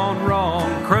that's gone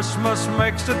wrong, Christmas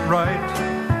makes it right.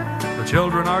 The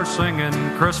children are singing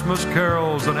Christmas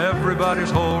carols and everybody's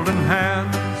holding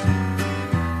hands.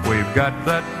 We've got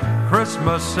that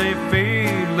Christmassy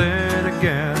feeling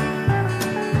again.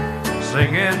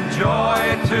 Singing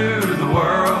joy to the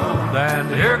world,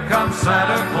 and here comes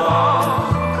Santa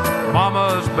Claus.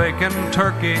 Mama's baking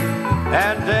turkey,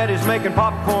 And Daddy's making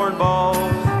popcorn balls,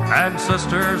 and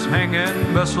sister's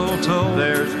hanging mistletoe.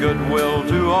 There's goodwill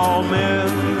to all men.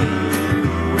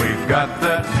 We've got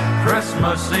that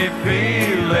Christmassy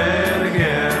feeling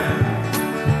again.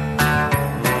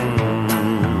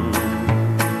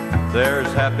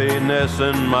 There's happiness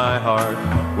in my heart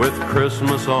with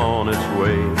Christmas on its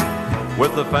way.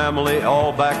 With the family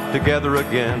all back together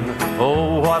again.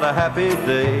 Oh, what a happy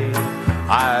day.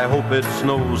 I hope it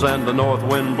snows and the north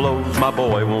wind blows. My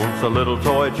boy wants a little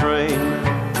toy train.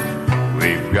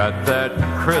 We've got that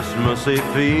Christmassy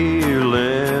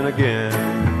feeling again.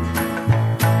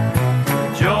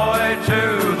 Joy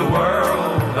to the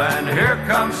world, and here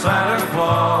comes Santa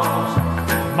Claus.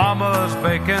 Mama's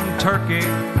baking turkey,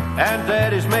 and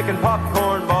Daddy's making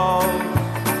popcorn balls.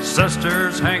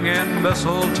 Sister's hanging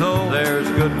mistletoe. There's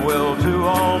goodwill to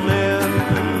all men.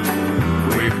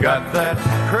 We've got that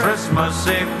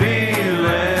Christmassy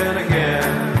feeling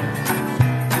again.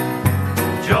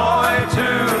 Joy to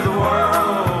the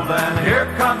world, and here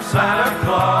comes Santa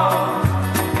Claus.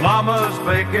 Mama's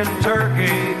baking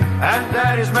turkey, and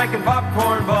Daddy's making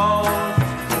popcorn balls.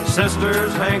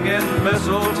 Sister's hanging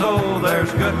mistletoe.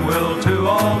 There's goodwill to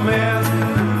all men.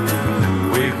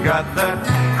 We've got that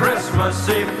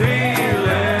Christmassy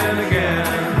feeling again.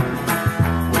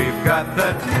 We've got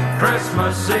that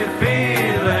Christmassy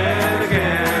feeling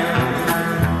again.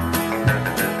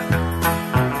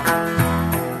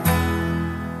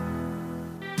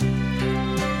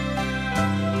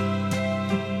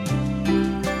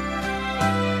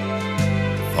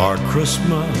 For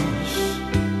Christmas,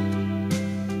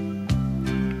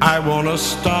 I want a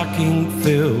stocking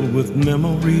filled with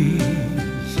memories.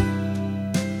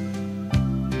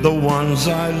 the ones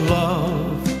I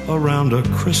love around a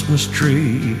Christmas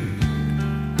tree.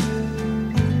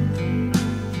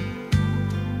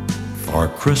 For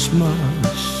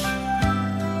Christmas,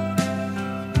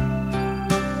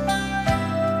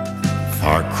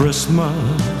 for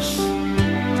Christmas,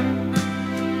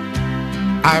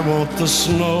 I want the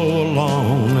snow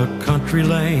along a country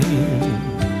lane.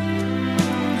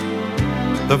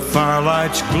 The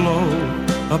firelights glow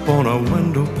up on a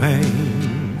window pane.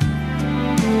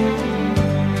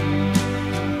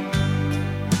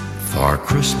 For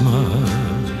Christmas,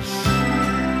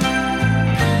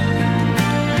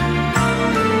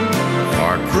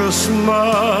 for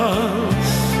Christmas,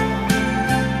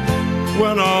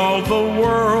 when all the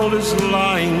world is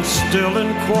lying still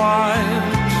and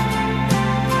quiet,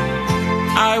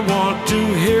 I want to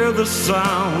hear the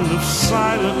sound of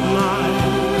silent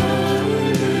night.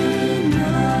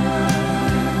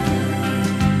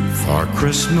 For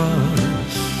Christmas,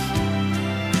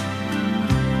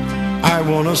 I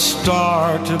want a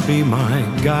star to be my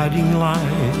guiding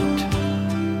light,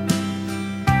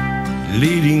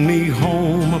 leading me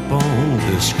home upon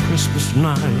this Christmas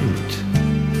night.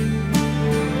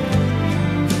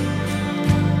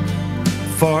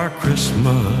 For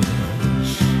Christmas,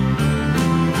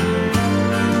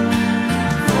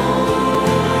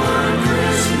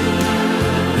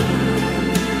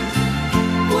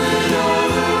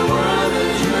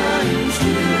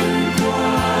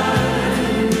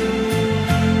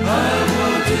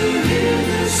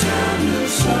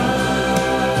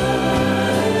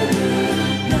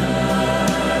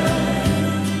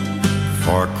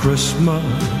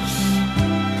 Christmas,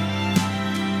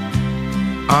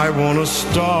 I want a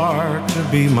star to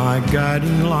be my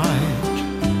guiding light,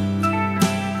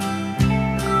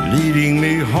 leading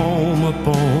me home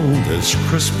upon this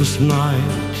Christmas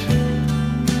night.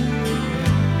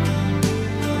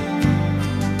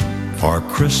 For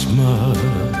Christmas,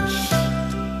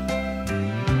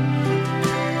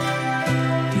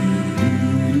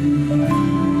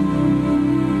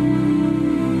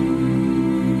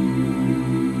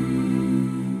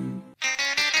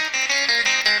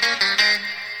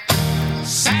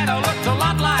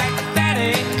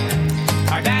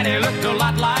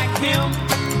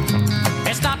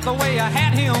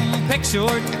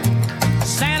 pictured.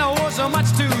 Santa was so much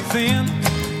too thin.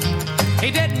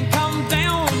 He didn't come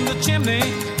down the chimney,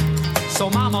 so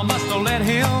Mama must have let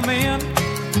him in.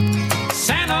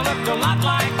 Santa looked a lot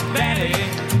like Daddy.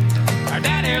 Or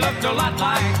Daddy looked a lot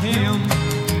like him.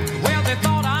 Well, they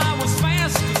thought I was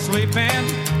fast asleep and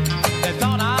they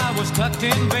thought I was tucked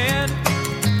in bed.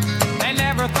 They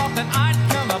never thought that I'd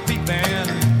come a peeping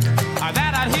or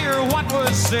that I'd hear what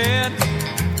was said.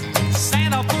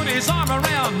 Santa put his arm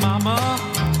around Mama,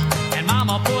 and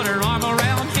Mama put her arm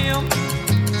around him.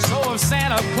 So if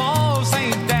Santa Claus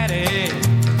ain't Daddy,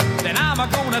 then I'm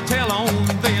gonna tell on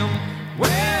them.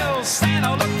 Well,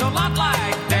 Santa looked a lot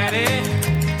like Daddy,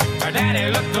 or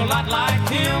Daddy looked a lot like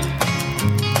him.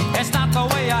 That's not the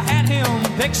way I had him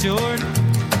pictured.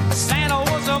 Santa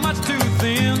was so much too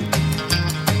thin.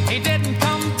 He didn't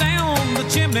come down the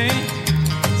chimney,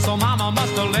 so Mama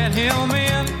must have let him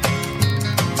in.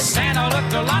 Santa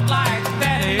looked a lot like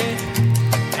Daddy,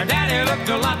 and Daddy looked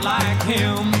a lot like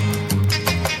him.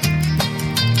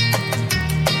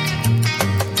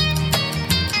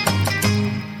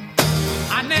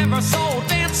 I never saw a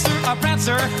dancer, a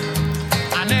prancer.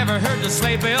 I never heard the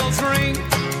sleigh bells ring.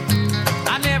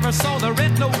 I never saw the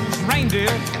red-nosed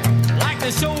reindeer like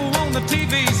they show on the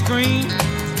TV screen.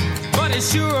 But it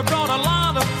sure brought a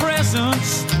lot of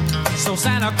presents, so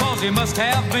Santa Claus he must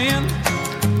have been.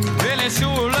 Really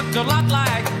sure looked a lot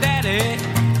like Daddy,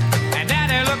 and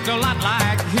Daddy looked a lot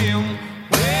like him.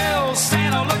 Well,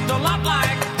 Santa looked a lot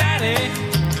like Daddy,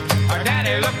 or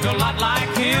Daddy looked a lot like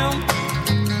him.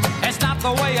 That's not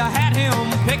the way I had him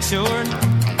pictured.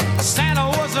 Santa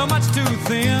was so much too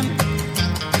thin.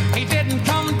 He didn't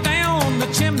come down the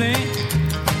chimney,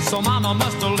 so Mama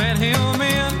must have let him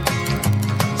in.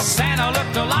 Santa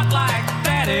looked a lot like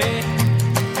Daddy,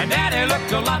 and Daddy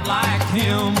looked a lot like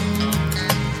him.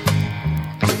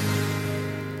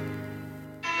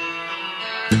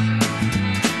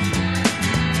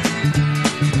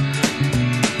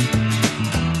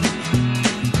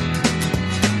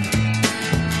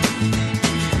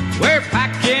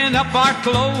 Up our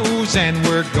clothes and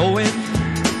we're going.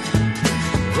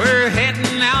 We're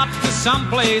heading out to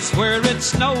someplace where it's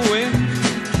snowing.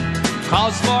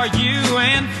 'Cause for you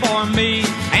and for me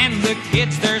and the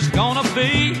kids there's gonna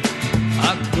be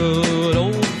a good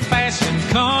old-fashioned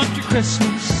country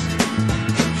Christmas.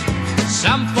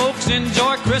 Some folks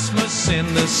enjoy Christmas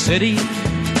in the city,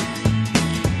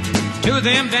 Two of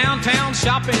them downtown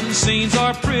shopping scenes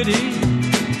are pretty,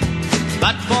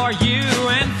 but for you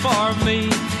and for me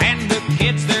and the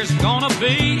kids there's gonna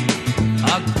be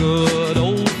a good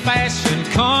old-fashioned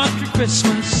country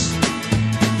Christmas.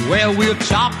 Well, we'll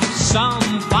chop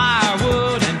some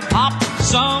firewood and pop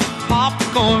some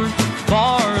popcorn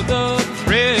for the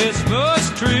Christmas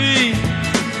tree.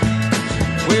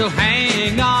 We'll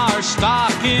hang our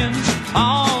stockings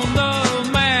on the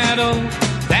mantle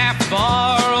there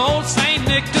for old Saint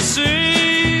Nick to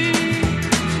see.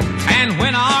 And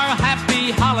when our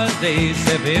happy holidays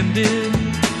have ended,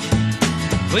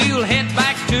 we'll head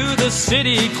back to the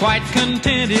city quite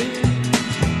contented,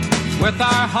 with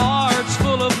our hearts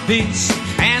full of peace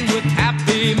and with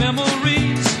happy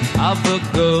memories of a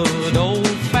good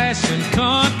old-fashioned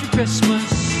country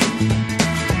Christmas.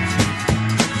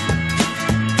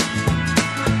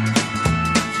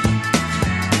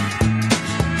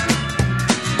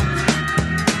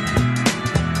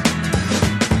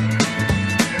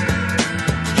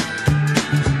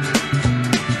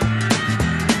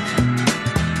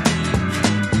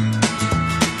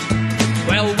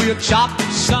 Well, we'll chop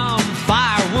some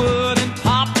firewood and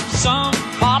pop some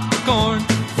popcorn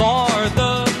for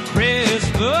the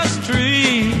Christmas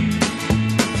tree.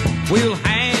 We'll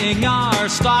hang our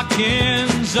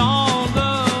stockings on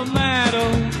the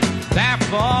mantle there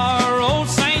for old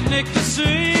Saint Nick to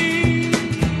see.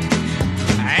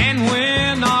 And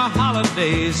when our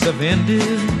holidays have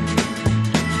ended,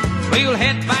 we'll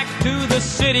head back to the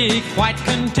city quite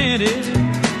contented,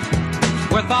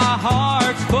 with our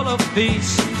hearts full of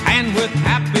peace and with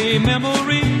happy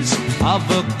memories of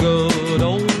a good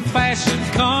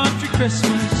old-fashioned country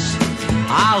Christmas.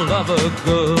 I love a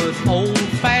good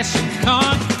old-fashioned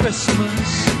country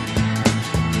Christmas.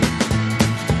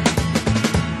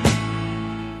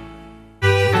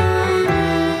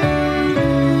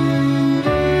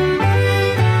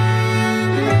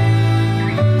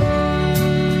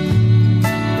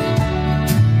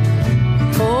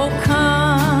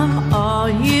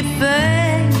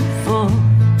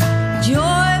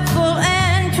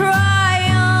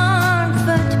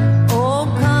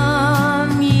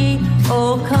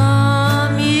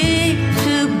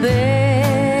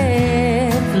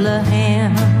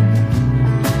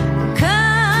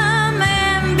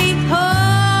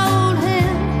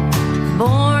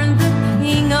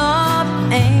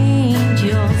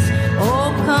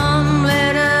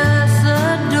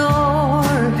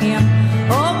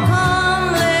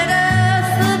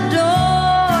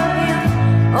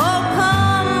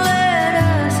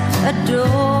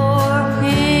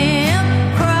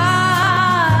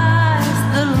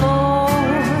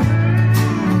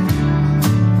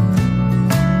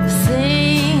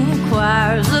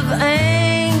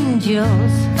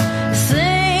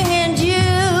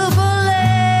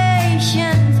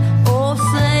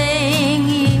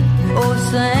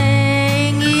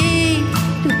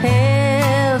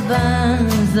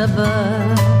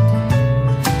 Above.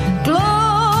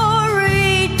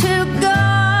 Glory to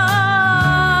God,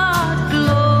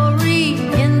 glory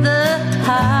in the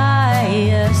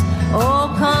highest.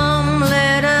 Oh, come,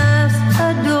 let us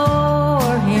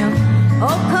adore Him.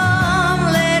 Oh,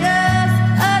 come, let us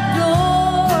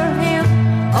adore Him.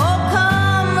 Oh,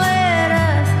 come, let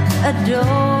us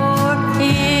adore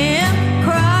Him,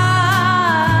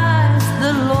 Christ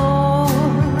the Lord.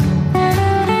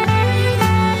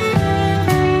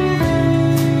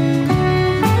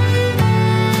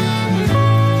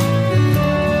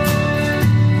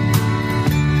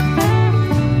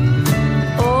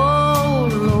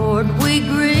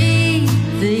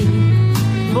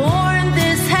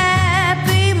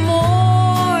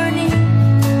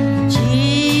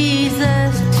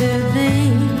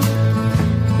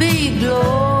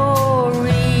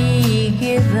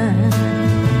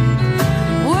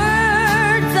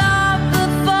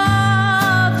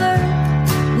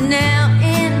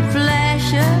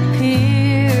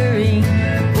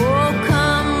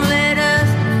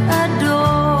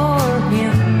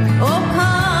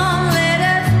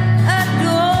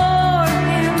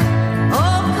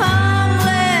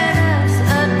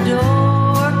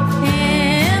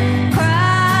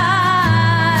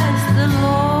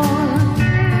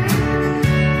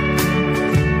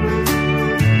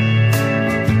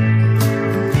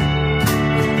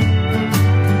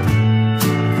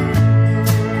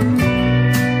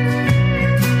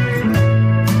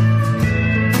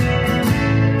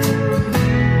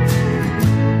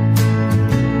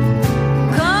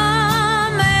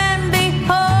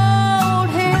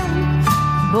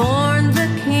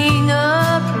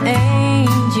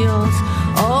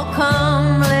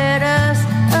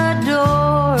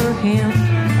 Him.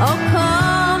 Oh,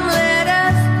 come, let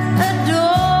us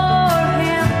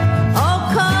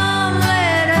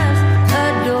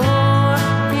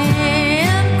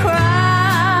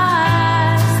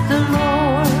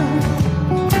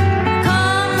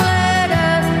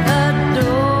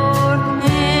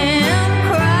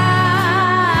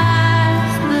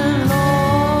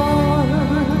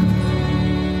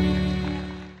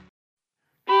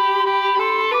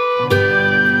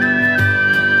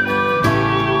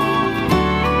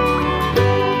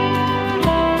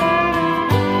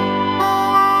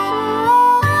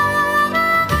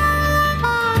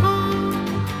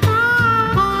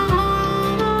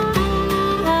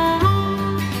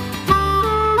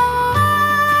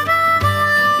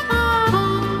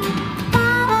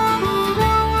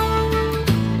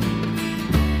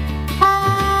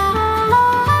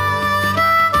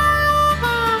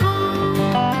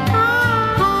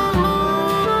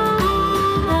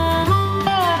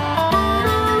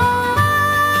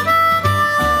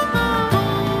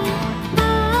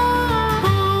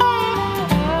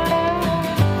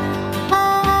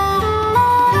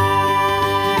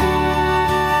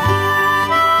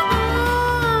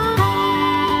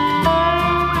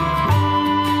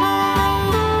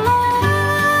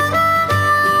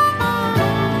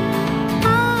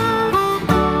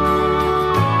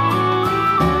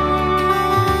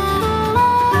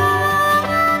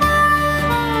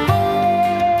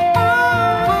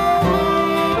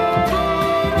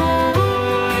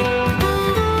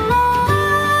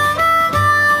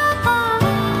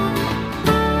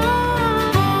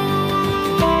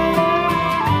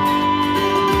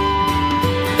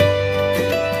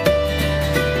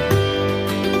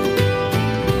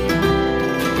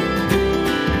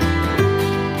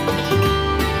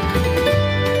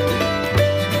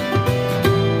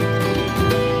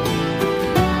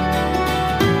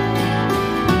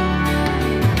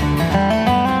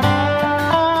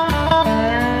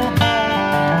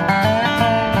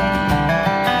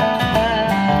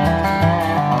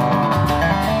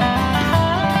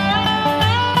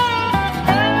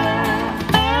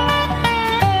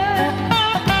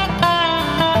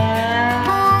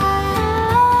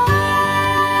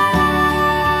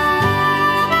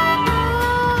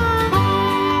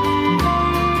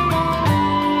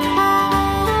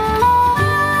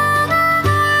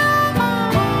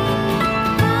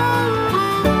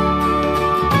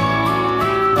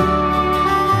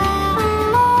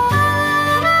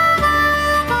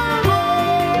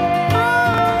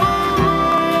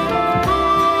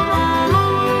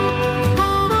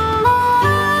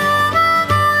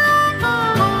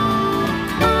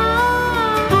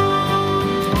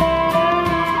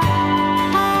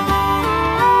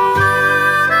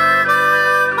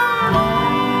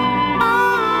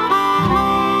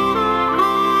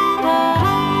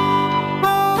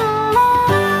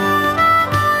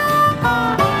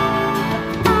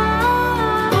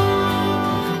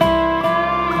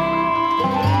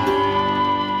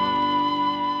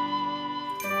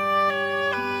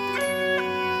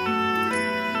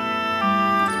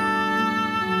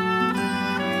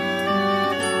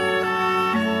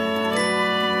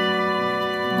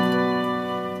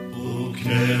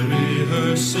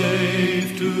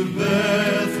safe to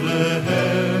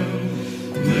Bethlehem,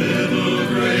 little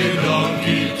gray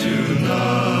donkey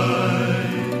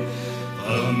tonight.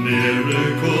 A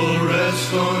miracle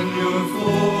rests on your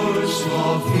four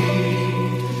small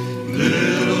feet,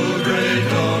 little gray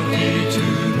donkey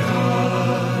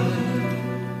tonight.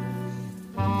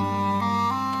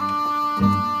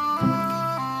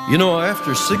 You know,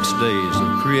 after 6 days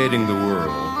of creating the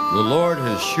world, the Lord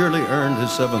has surely earned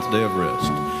his seventh day of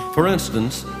rest. For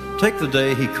instance, take the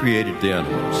day he created the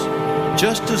animals.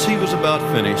 Just as he was about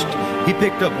finished, he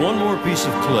picked up one more piece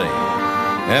of clay.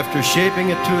 After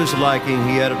shaping it to his liking,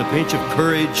 he added a pinch of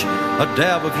courage, a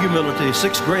dab of humility,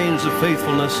 6 grains of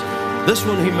faithfulness. This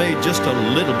one he made just a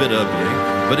little bit ugly,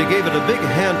 but he gave it a big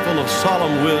handful of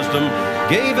solemn wisdom,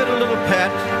 gave it a little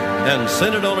pat, and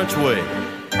sent it on its way.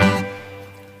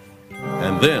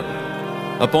 And then,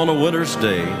 upon a winter's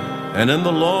day, and in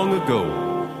the long ago,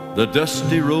 the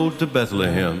dusty road to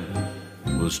Bethlehem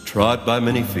was trod by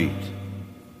many feet.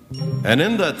 And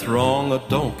in that throng a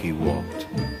donkey walked,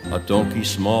 a donkey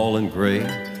small and gray,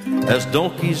 as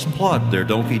donkeys plod their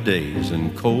donkey days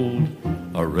in cold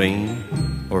or rain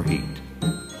or heat.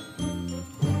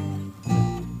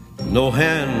 No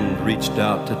hand reached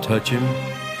out to touch him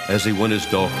as he went his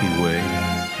donkey way.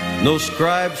 No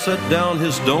scribe set down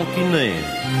his donkey name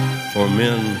for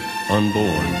men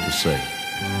unborn to say.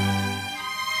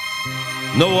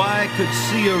 No eye could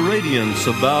see a radiance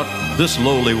about this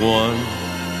lowly one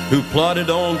who plodded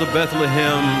on to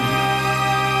Bethlehem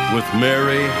with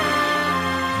Mary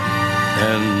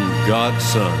and God's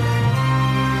Son.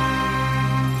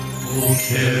 Oh,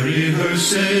 carry her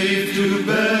safe to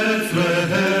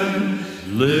Bethlehem,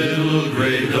 little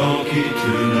gray donkey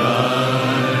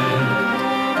tonight.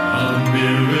 A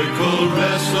miracle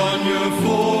rests on your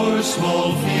four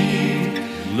small feet,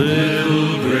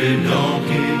 little gray donkey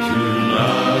tonight.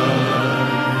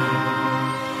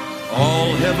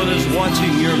 All heaven is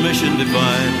watching your mission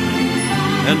divine,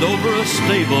 and over a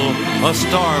stable a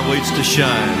star waits to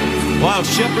shine, while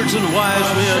shepherds and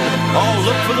wise men all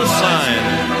look for the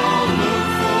sign.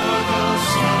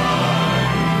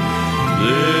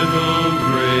 Little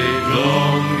gray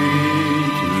donkey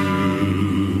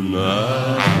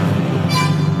tonight.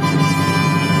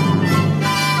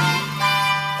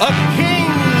 A king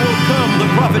will come, the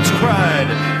prophets cried.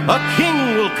 A king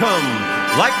will come,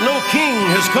 like no king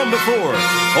has come before,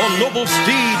 on noble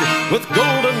steed with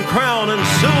golden crown and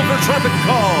silver trumpet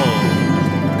call.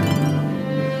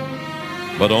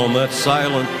 But on that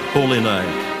silent, holy night,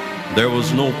 there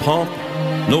was no pomp,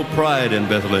 no pride in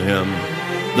Bethlehem.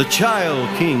 The child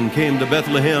king came to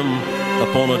Bethlehem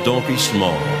upon a donkey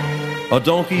small, a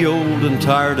donkey old and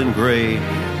tired and gray,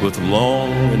 with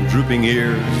long and drooping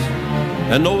ears.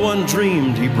 And no one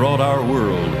dreamed he brought our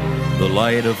world the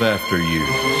light of after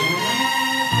years.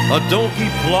 A donkey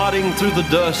plodding through the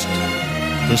dust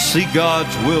to see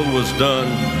God's will was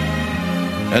done,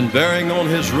 and bearing on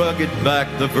his rugged back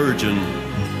the Virgin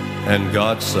and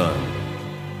God's Son.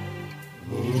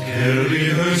 Oh, carry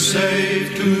her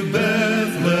safe to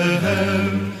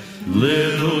Bethlehem,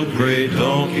 little gray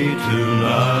donkey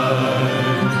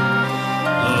tonight. A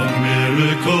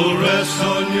miracle rests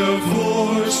on your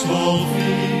four small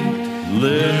feet,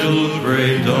 little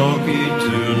gray donkey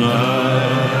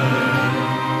tonight.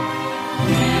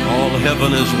 All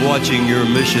heaven is watching your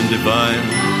mission divine,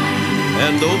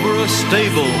 and over a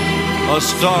stable a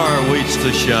star waits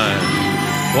to shine,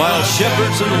 while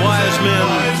shepherds and wise men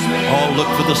all look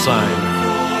for the sign.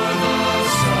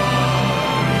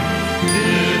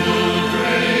 Little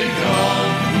gray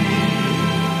donkey,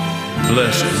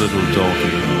 Blessed little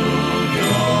donkey,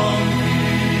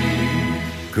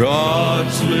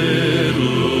 God's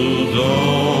little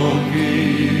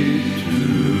donkey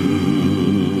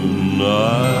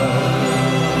tonight.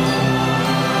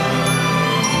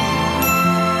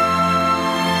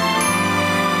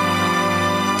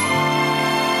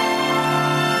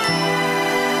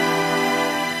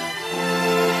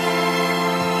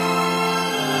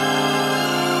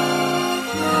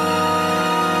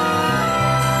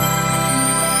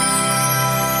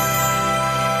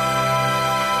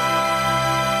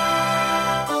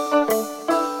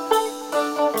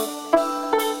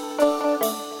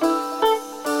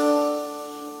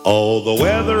 Oh, the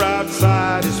weather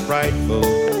outside is frightful,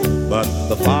 but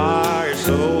the fire's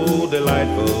so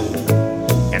delightful.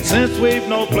 And since we've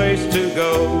no place to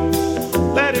go,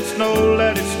 let it snow,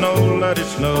 let it snow, let it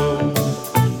snow.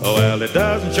 Oh, well, it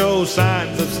doesn't show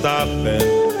signs of stopping,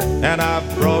 and I've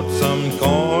brought some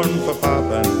corn for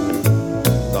popping.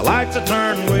 The lights are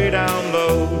turned way down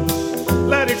low.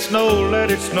 Let it snow, let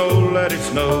it snow, let it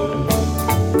snow.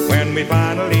 When we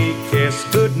finally kiss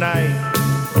goodnight,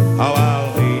 how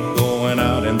I'll hate going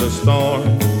out in the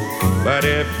storm. But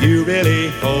if you really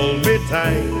hold me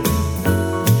tight,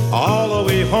 all the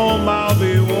way home I'll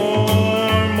be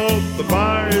warm. Oh, the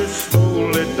fire is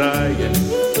slowly dying,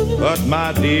 but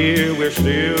my dear, we're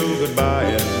still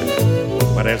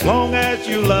goodbying. But as long as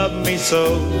you love me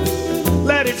so,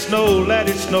 let it snow, let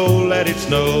it snow, let it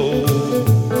snow.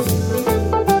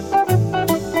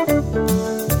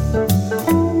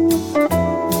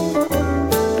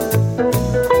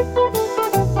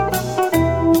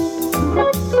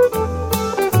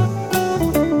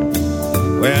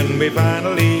 When we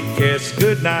finally kiss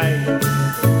goodnight,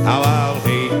 how I'll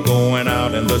hate going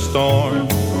out in the storm.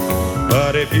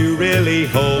 But if you really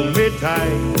hold me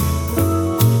tight,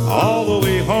 all the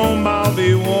way home I'll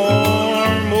be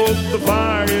warm. Oh, the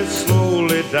fire is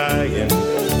slowly dying,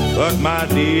 but my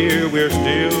dear, we're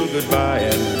still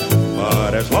goodbying.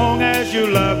 But as long as you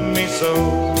love me so,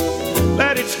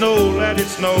 let it snow, let it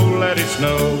snow, let it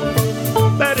snow.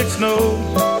 Let it snow,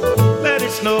 let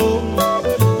it snow.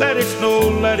 Let it snow,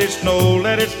 let it snow,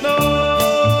 let it snow.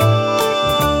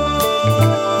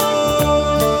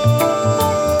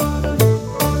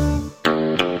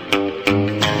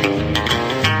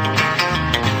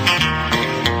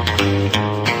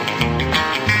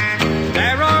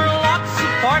 There are lots of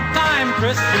part-time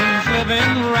Christians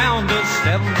living around us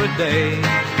every day.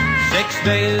 6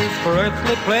 days for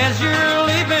earthly pleasure,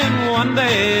 leaving one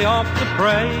day off to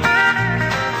pray.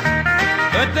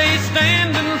 But they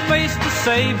stand and face the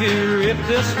Savior if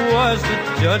this was the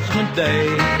judgment day.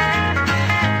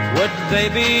 Would they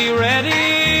be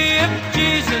ready if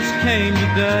Jesus came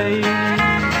today?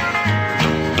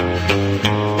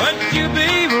 Would you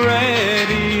be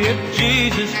ready if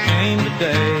Jesus came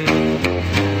today?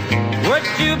 Would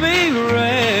you be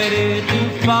ready to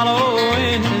follow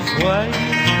in His way?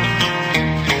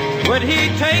 Would He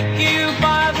take you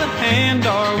by the hand,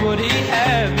 or would He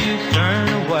have you turn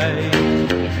away?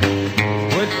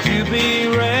 Would you be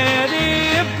ready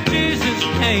if Jesus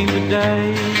came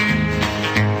today?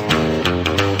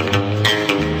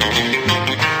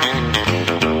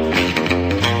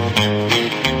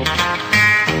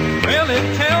 Well, it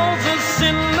tells us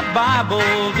in the Bible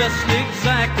just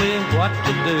exactly what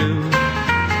to do.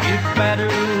 You better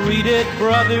read it,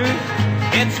 brother.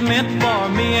 It's meant for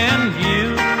me and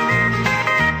you.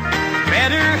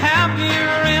 Better have your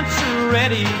answer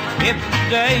ready if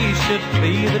today should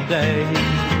be the day.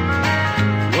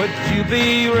 Would you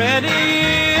be ready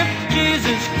if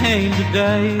Jesus came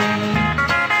today?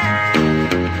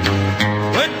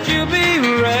 Would you be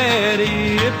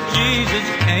ready if Jesus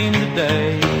came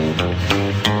today?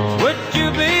 Would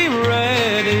you be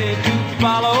ready to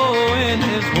follow in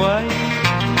His way?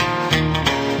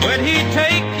 Would He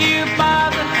take you by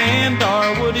the hand, or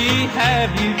would He have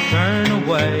you turn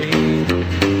away?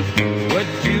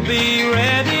 Would you be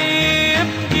ready if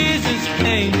Jesus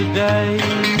came today?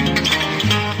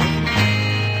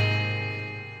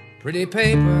 Pretty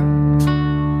paper,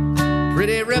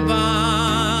 pretty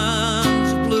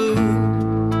ribbons of blue.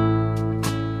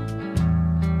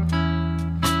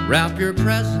 Wrap your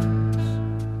presents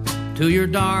to your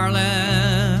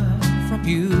darling from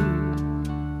you.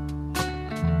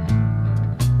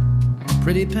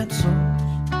 Pretty pencils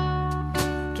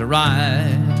to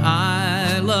write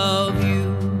I love you.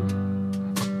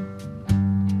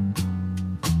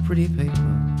 Pretty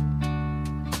paper,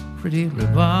 pretty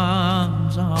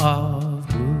ribbons of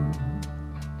blue.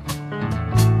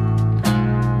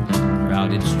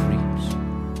 Crowded streets,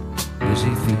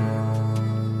 busy feet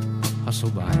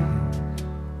hustle by.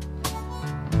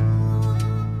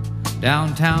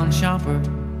 Downtown shoppers,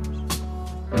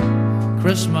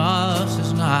 Christmas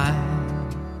is nigh.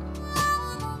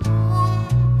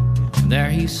 And there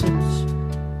he sits,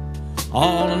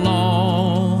 all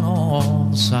alone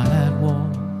on the sidewalk,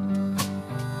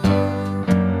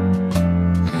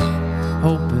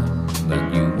 hoping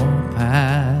that you won't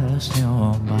pass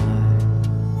him by.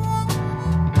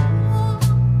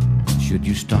 Should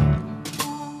you stop?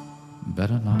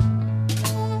 Better not,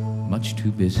 much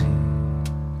too busy.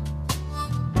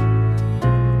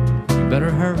 You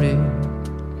better hurry,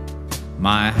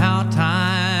 my how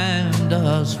time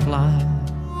does fly.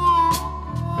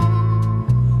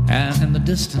 And in the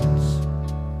distance,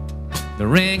 the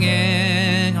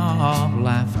ringing of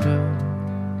laughter,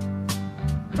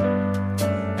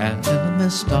 and in the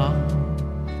midst of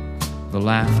the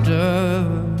laughter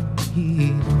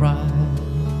he cries.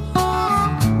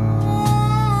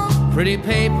 Pretty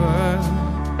paper,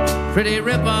 pretty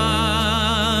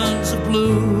ribbons of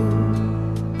blue.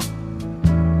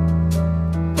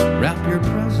 Wrap your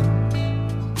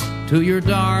presents to your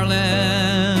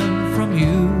darling from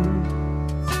you.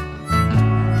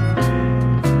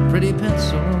 pretty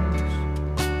pencils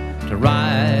to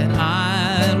write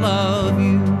I love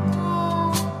you.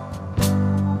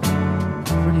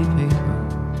 Pretty paper,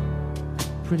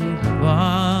 pretty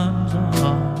ribbons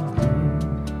of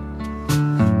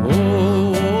blue.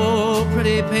 Oh,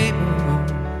 pretty paper,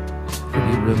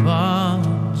 pretty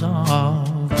ribbons of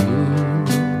blue.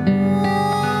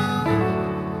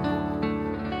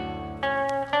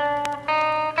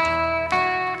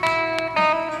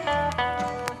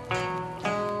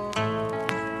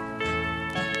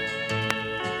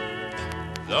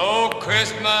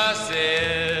 Christmas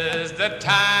is the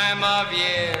time of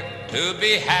year to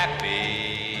be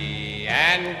happy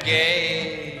and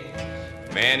gay.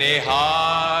 Many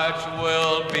hearts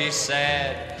will be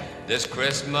sad this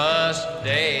Christmas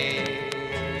day.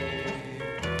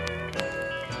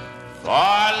 For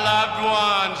loved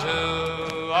ones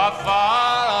who are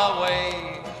far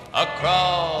away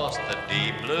across the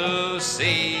deep blue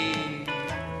sea,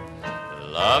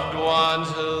 loved ones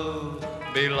who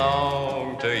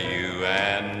belong to you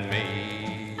and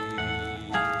me.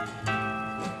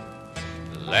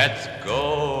 Let's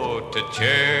go to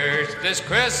church this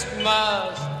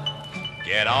Christmas,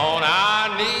 get on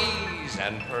our knees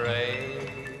and pray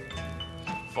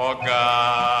for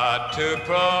God to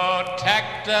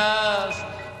protect us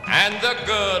and the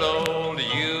good old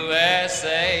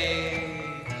USA.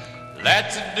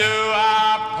 Let's do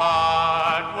our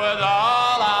part with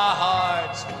all our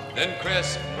hearts, then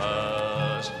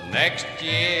Christmas next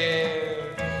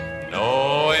year,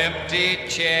 no empty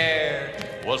chair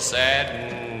will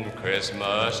sadden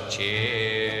Christmas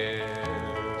cheer.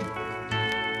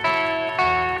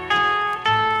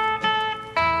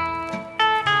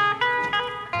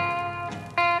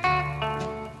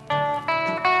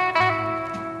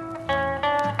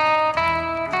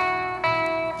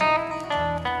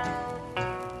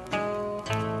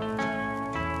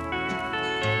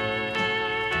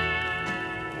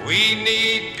 We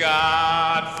need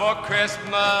God for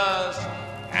Christmas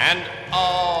and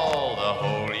all the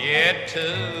whole year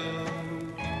too.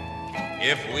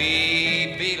 If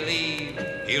we believe,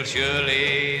 He'll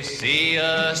surely see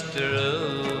us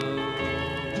through.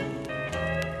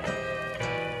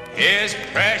 His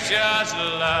precious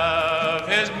love,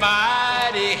 His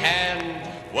mighty hand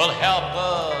will help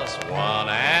us one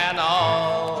and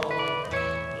all.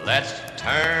 Let's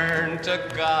turn to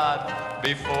God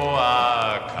before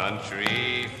our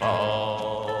country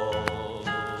falls.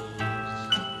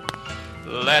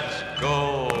 Let's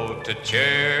go to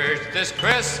church this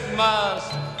Christmas,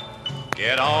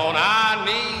 get on our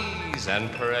knees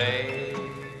and pray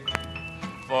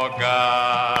for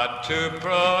God to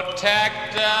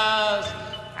protect us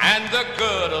and the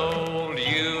good old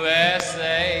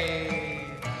USA.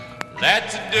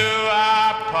 Let's do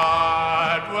our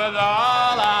part with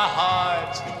all our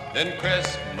hearts, then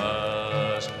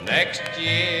Christmas next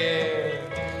year,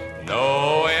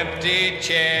 no empty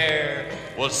chair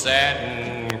will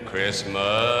sadden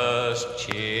Christmas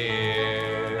cheer.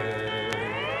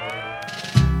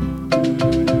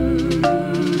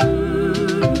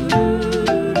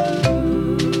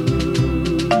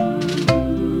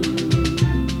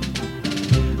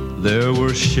 There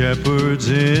were shepherds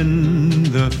in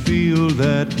the field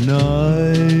that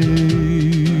night,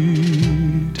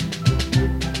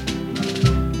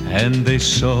 and they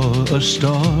saw a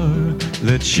star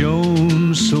that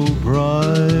shone so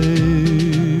bright.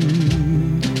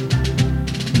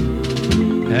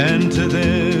 And to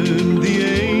them the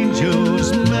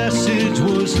angel's message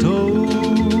was told.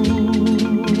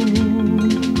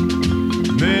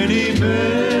 Many,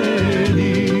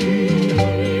 many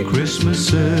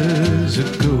Christmases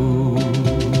ago.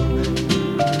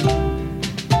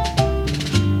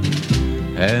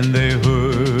 And they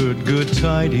heard good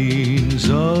tidings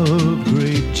of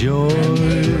great joy.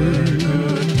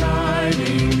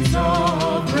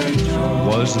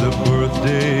 Was the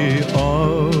birthday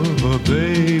of a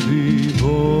baby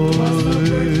boy,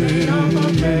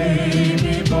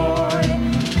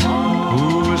 who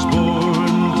was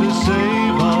born to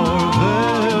save our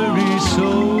very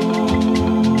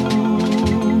souls.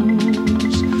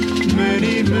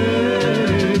 Many,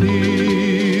 many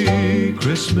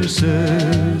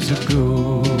Christmases ago.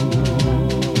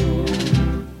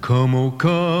 Come, oh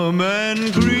come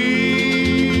and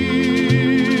greet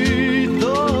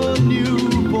the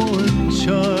newborn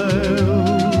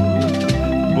child,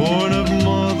 born of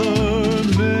Mother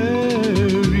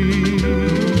Mary,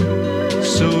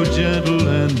 so gentle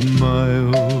and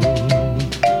mild.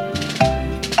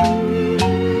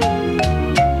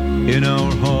 In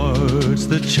our hearts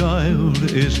the child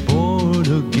is born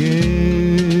again.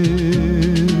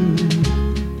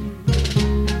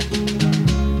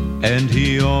 and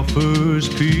he offers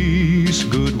peace,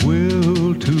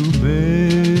 goodwill to men.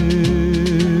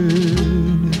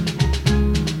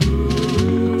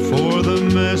 For the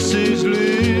message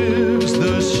lives,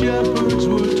 the shepherds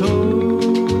were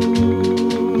told,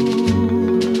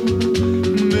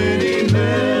 many,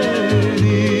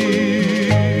 many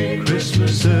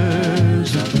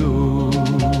Christmases ago.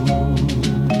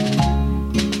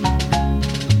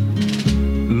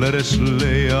 Let us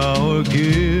lay our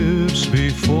gifts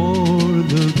before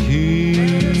the King,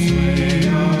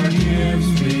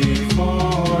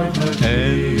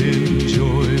 and in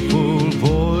joyful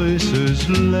voices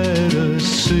let us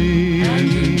sing.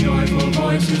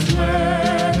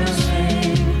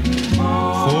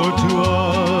 For to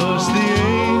us the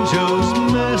angel's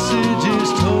message is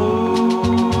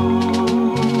told,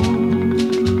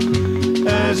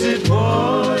 as it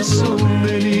was so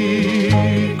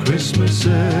many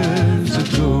Christmases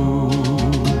ago.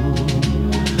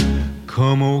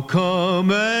 Come, oh,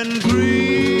 come and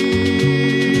greet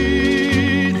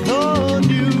the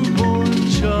newborn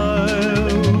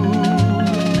child,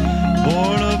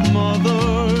 born of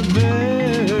Mother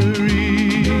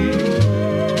Mary,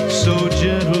 so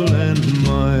gentle and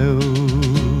mild.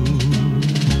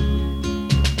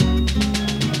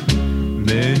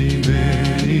 Many,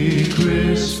 many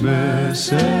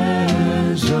Christmases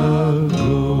ago.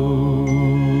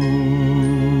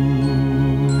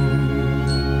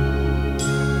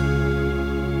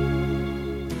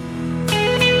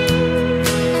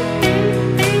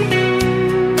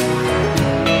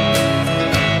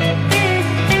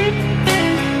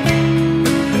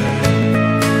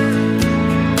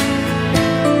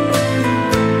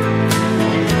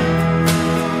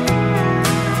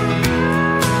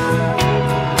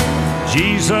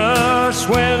 Jesus,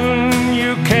 when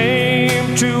you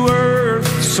came to earth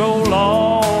so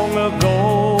long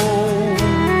ago,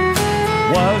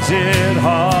 was it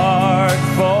hard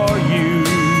for you?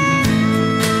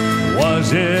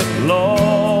 Was it,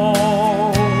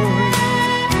 Lord?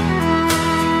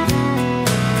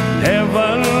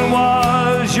 Heaven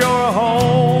was your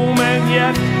home, and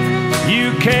yet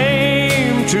you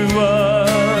came to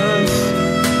us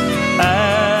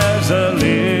as a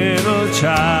little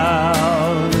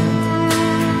child,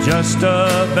 just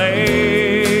a babe.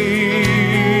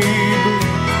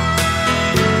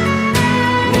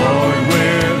 Lord,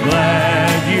 we're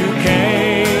glad you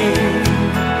came,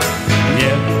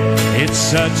 yet it's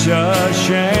such a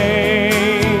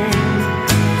shame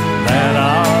that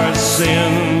our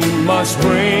sin must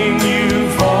bring you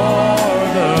for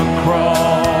the cross.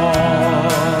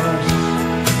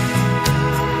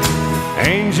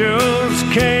 Angels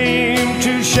came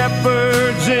to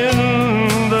shepherds in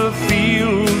the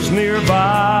fields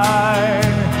nearby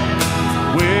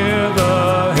with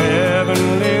a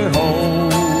heavenly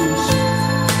host,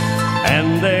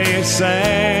 and they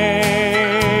sang,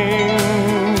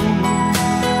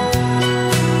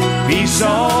 peace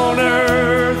on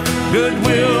earth,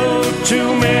 goodwill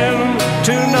to men,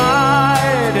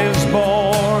 tonight is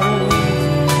born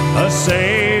a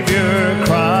Savior,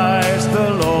 Christ the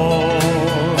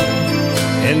Lord,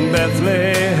 in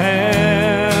Bethlehem.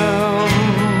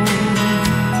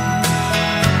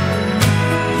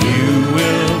 You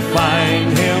will find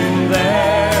him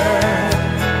there,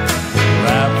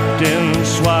 wrapped in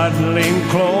swaddling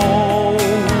clothes,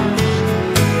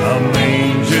 a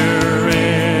manger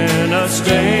in a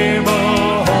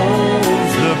stable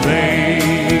holds the babe.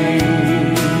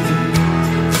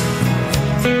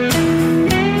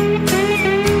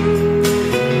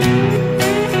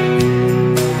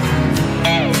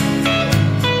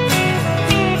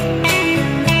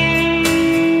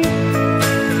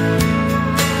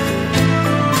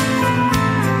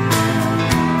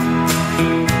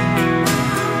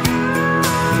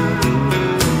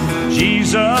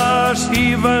 Jesus,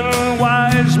 even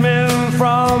wise men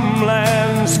from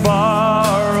lands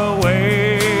far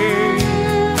away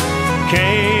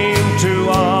came to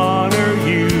honor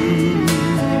you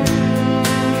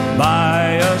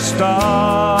by a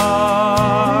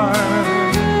star.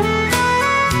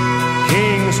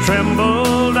 Kings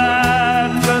trembled at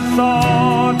the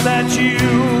thought that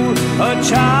you, a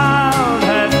child,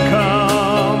 had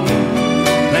come.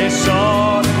 They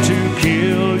sought to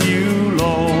kill you,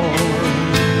 Lord,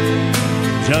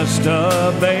 just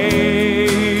a babe.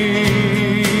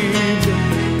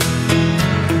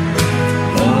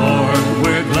 Lord,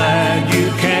 we're glad you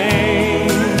came.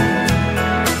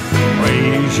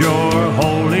 Praise your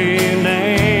holy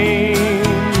name.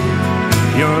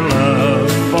 Your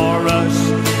love for us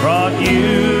brought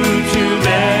you to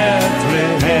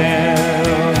Bethlehem.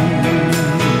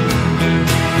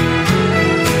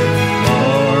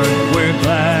 Lord, we're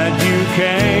glad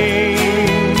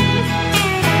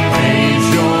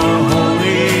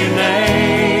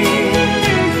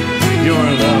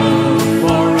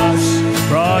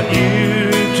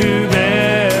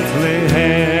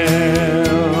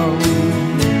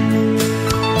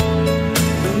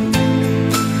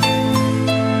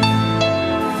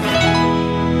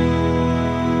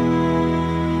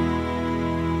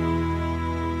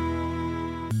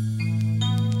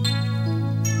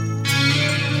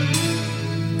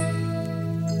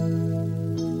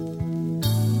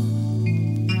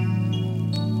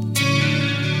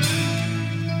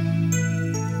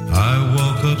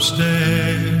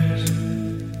upstairs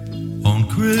on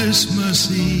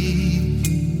Christmas Eve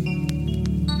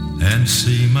and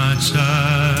see my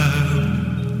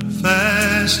child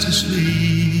fast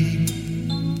asleep.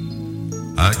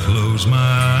 I close my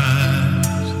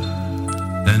eyes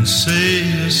and say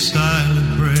a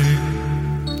silent prayer,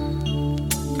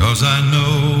 'cause I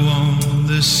know on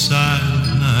this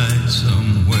silent night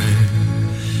somewhere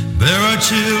there are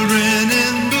children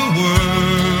in the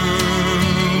world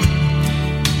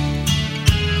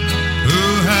who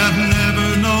have never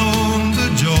known the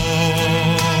joy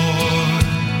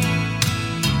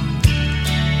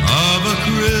of a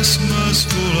Christmas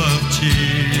full of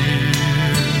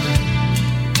cheer,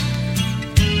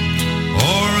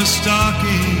 or a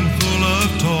stocking full of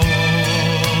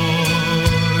toys.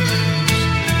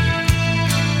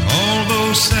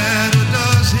 Although Santa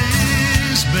does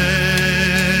his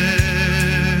best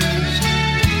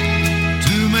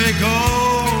to make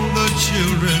all the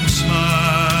children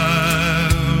smile,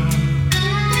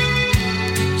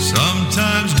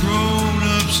 sometimes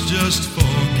grown-ups just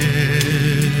forget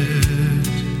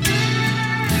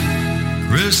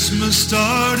Christmas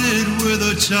started with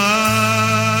a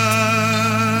child.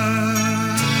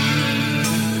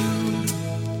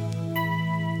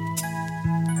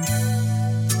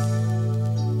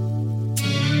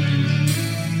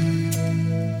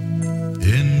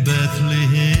 In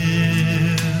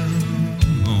Bethlehem,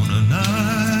 on a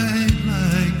night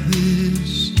like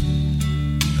this,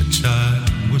 a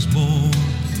child was born,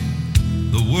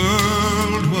 the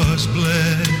world was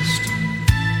blessed,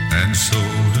 and so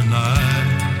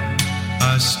tonight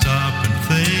I stop and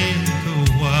think a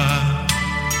while.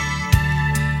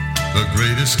 The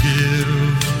greatest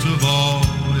gift of all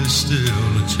is still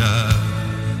a child.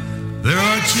 There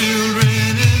are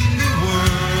children in the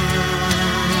world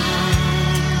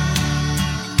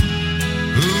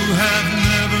who have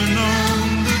never known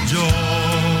the joy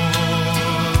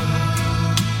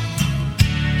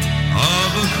of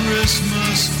a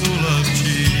Christmas full of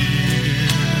cheer,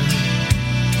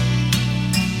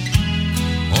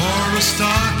 or a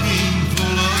stocking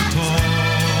full of toys.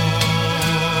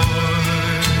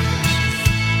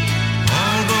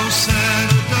 Although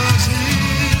Santa does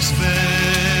his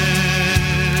best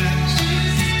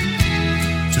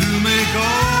to make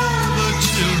all the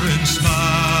children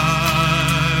smile,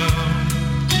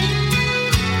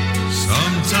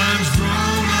 sometimes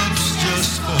grown-ups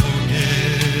just forget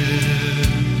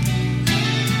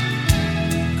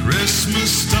Christmas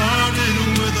started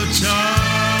with a child.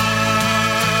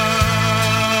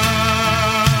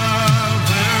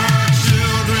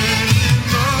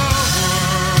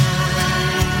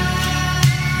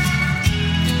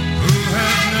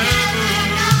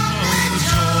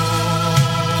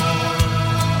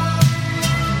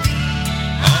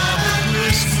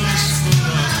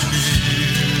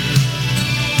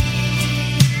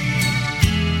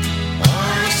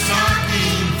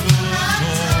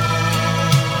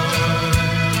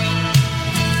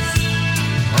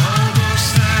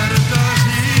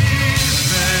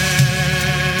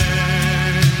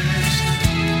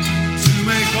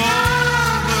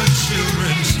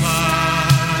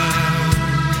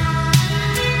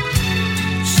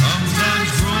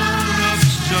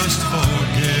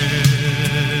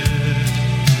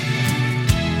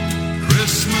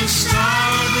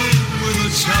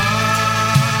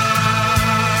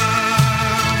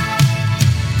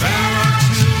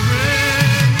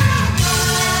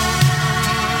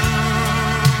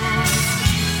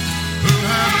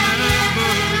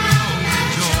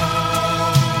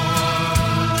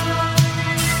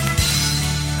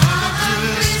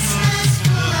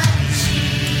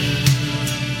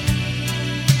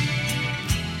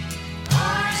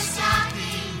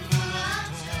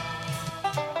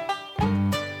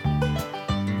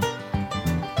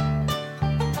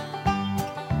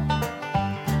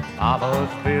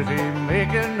 Papa's busy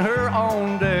making her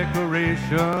own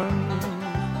decorations.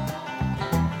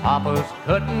 Papa's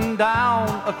cutting down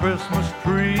a Christmas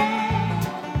tree,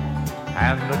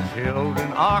 and the children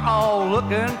are all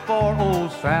looking for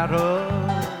old Santa,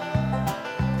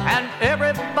 and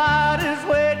everybody's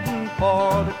waiting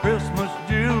for the Christmas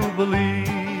Jubilee.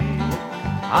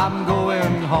 I'm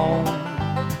going home,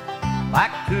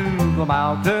 back to the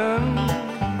mountain,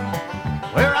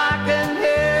 where I can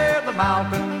hear the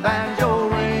mountain banjo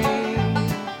ring.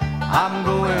 I'm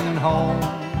going home,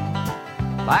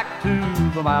 back to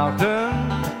the mountain.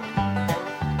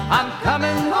 I'm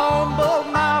coming home, Bull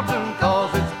Mountain,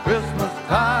 'cause it's Christmas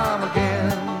time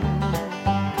again.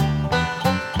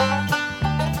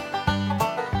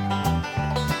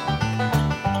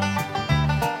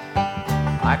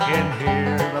 I can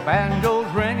hear the banjos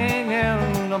ringing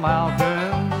in the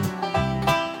mountains,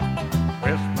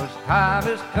 time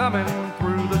is coming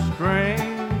through the string.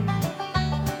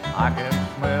 I can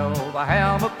smell the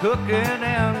ham a-cooking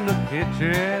in the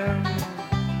kitchen.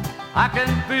 I can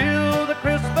feel the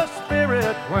Christmas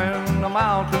spirit when the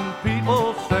mountain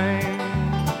people sing.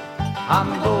 I'm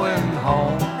going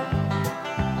home,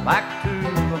 back to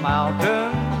the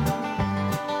mountain,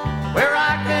 where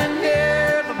I can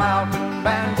hear the mountain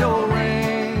banjo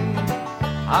ring.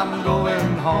 I'm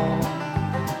going home,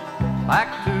 back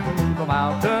to the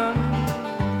mountain.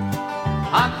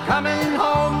 I'm coming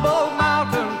home, Bo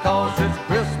Mountain, 'cause it's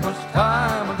Christmas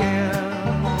time again.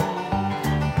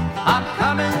 I'm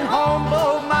coming home, Bo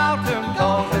Mountain,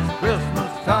 'cause it's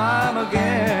Christmas time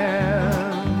again.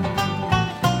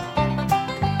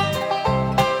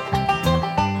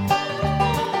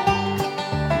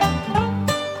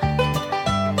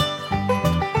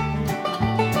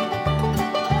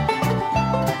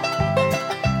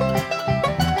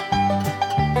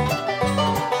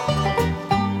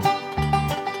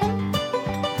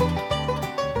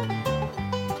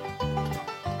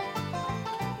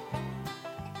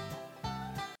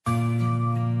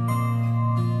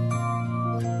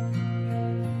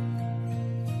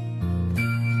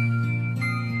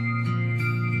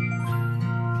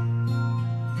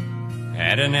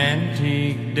 At an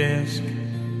antique desk,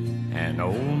 an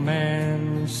old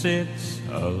man sits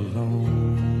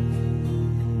alone.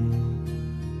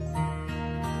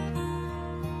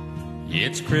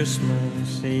 It's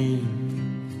Christmas Eve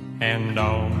and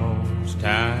almost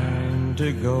time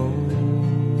to go.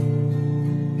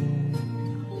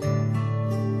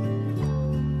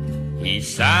 He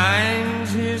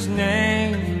signs his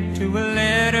name to a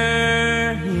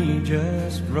letter he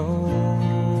just wrote.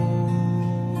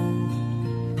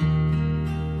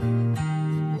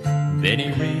 Then he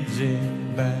reads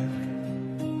it back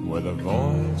with a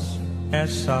voice as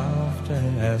soft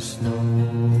as snow.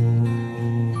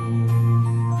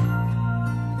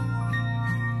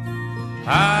 I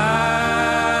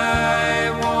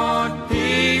want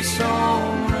peace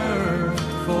on earth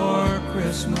for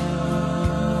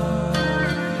Christmas,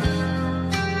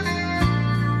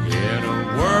 in a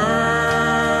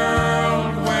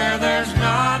world where there's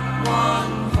not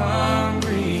one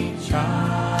hungry child.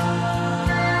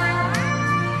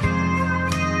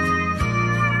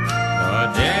 A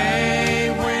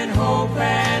day when hope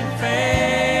and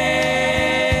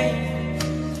faith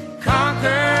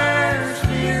conquers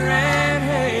fear and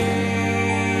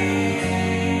hate.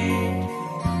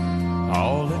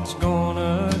 All it's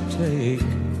gonna take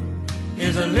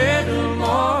is a little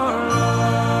more love.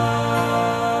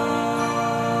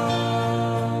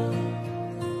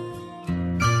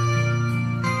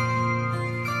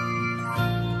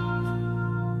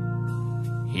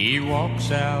 He walks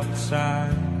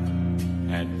outside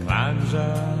and climbs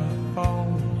up on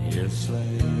his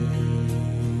sleigh.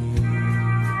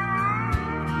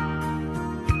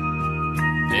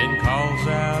 Then calls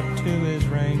out to his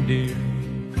reindeer,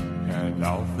 and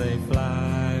off they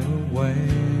fly away.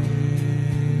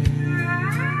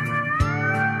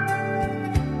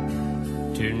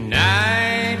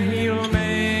 Tonight he'll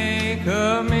make a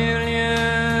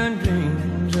million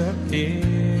dreams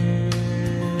appear,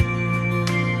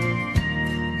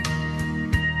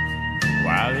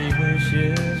 while he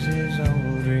wishes his own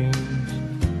dreams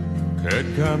could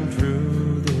come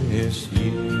true this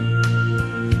year.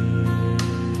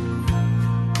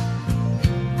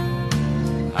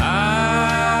 I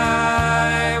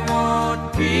want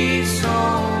peace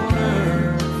on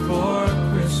earth for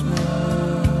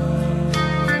Christmas,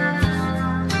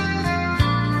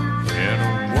 in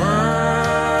a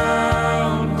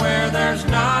world where there's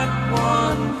not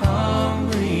one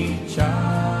hungry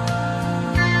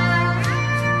child.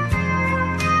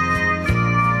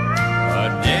 A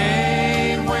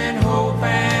day when hope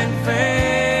and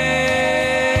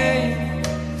faith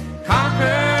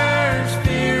conquers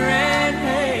fear and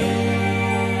hate.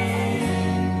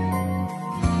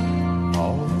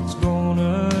 All it's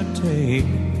gonna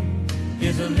take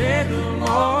is a little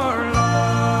more love.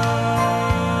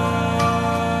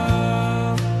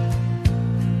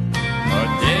 A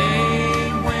day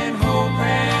when hope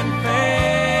and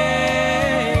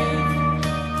faith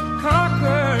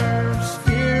conquers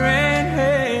fear and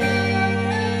hate.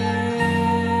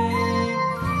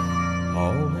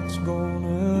 All it's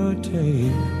gonna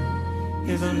take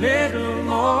is a little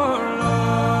more love.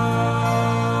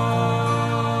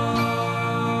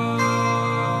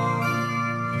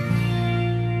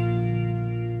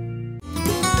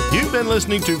 You've been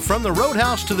listening to From the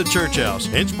Roadhouse to the Church House,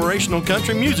 Inspirational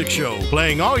Country Music Show,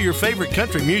 playing all your favorite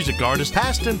country music artists,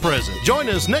 past and present. Join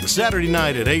us next Saturday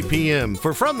night at 8 p.m.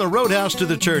 for From the Roadhouse to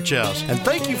the Church House, and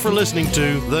thank you for listening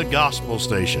to The Gospel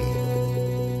Station.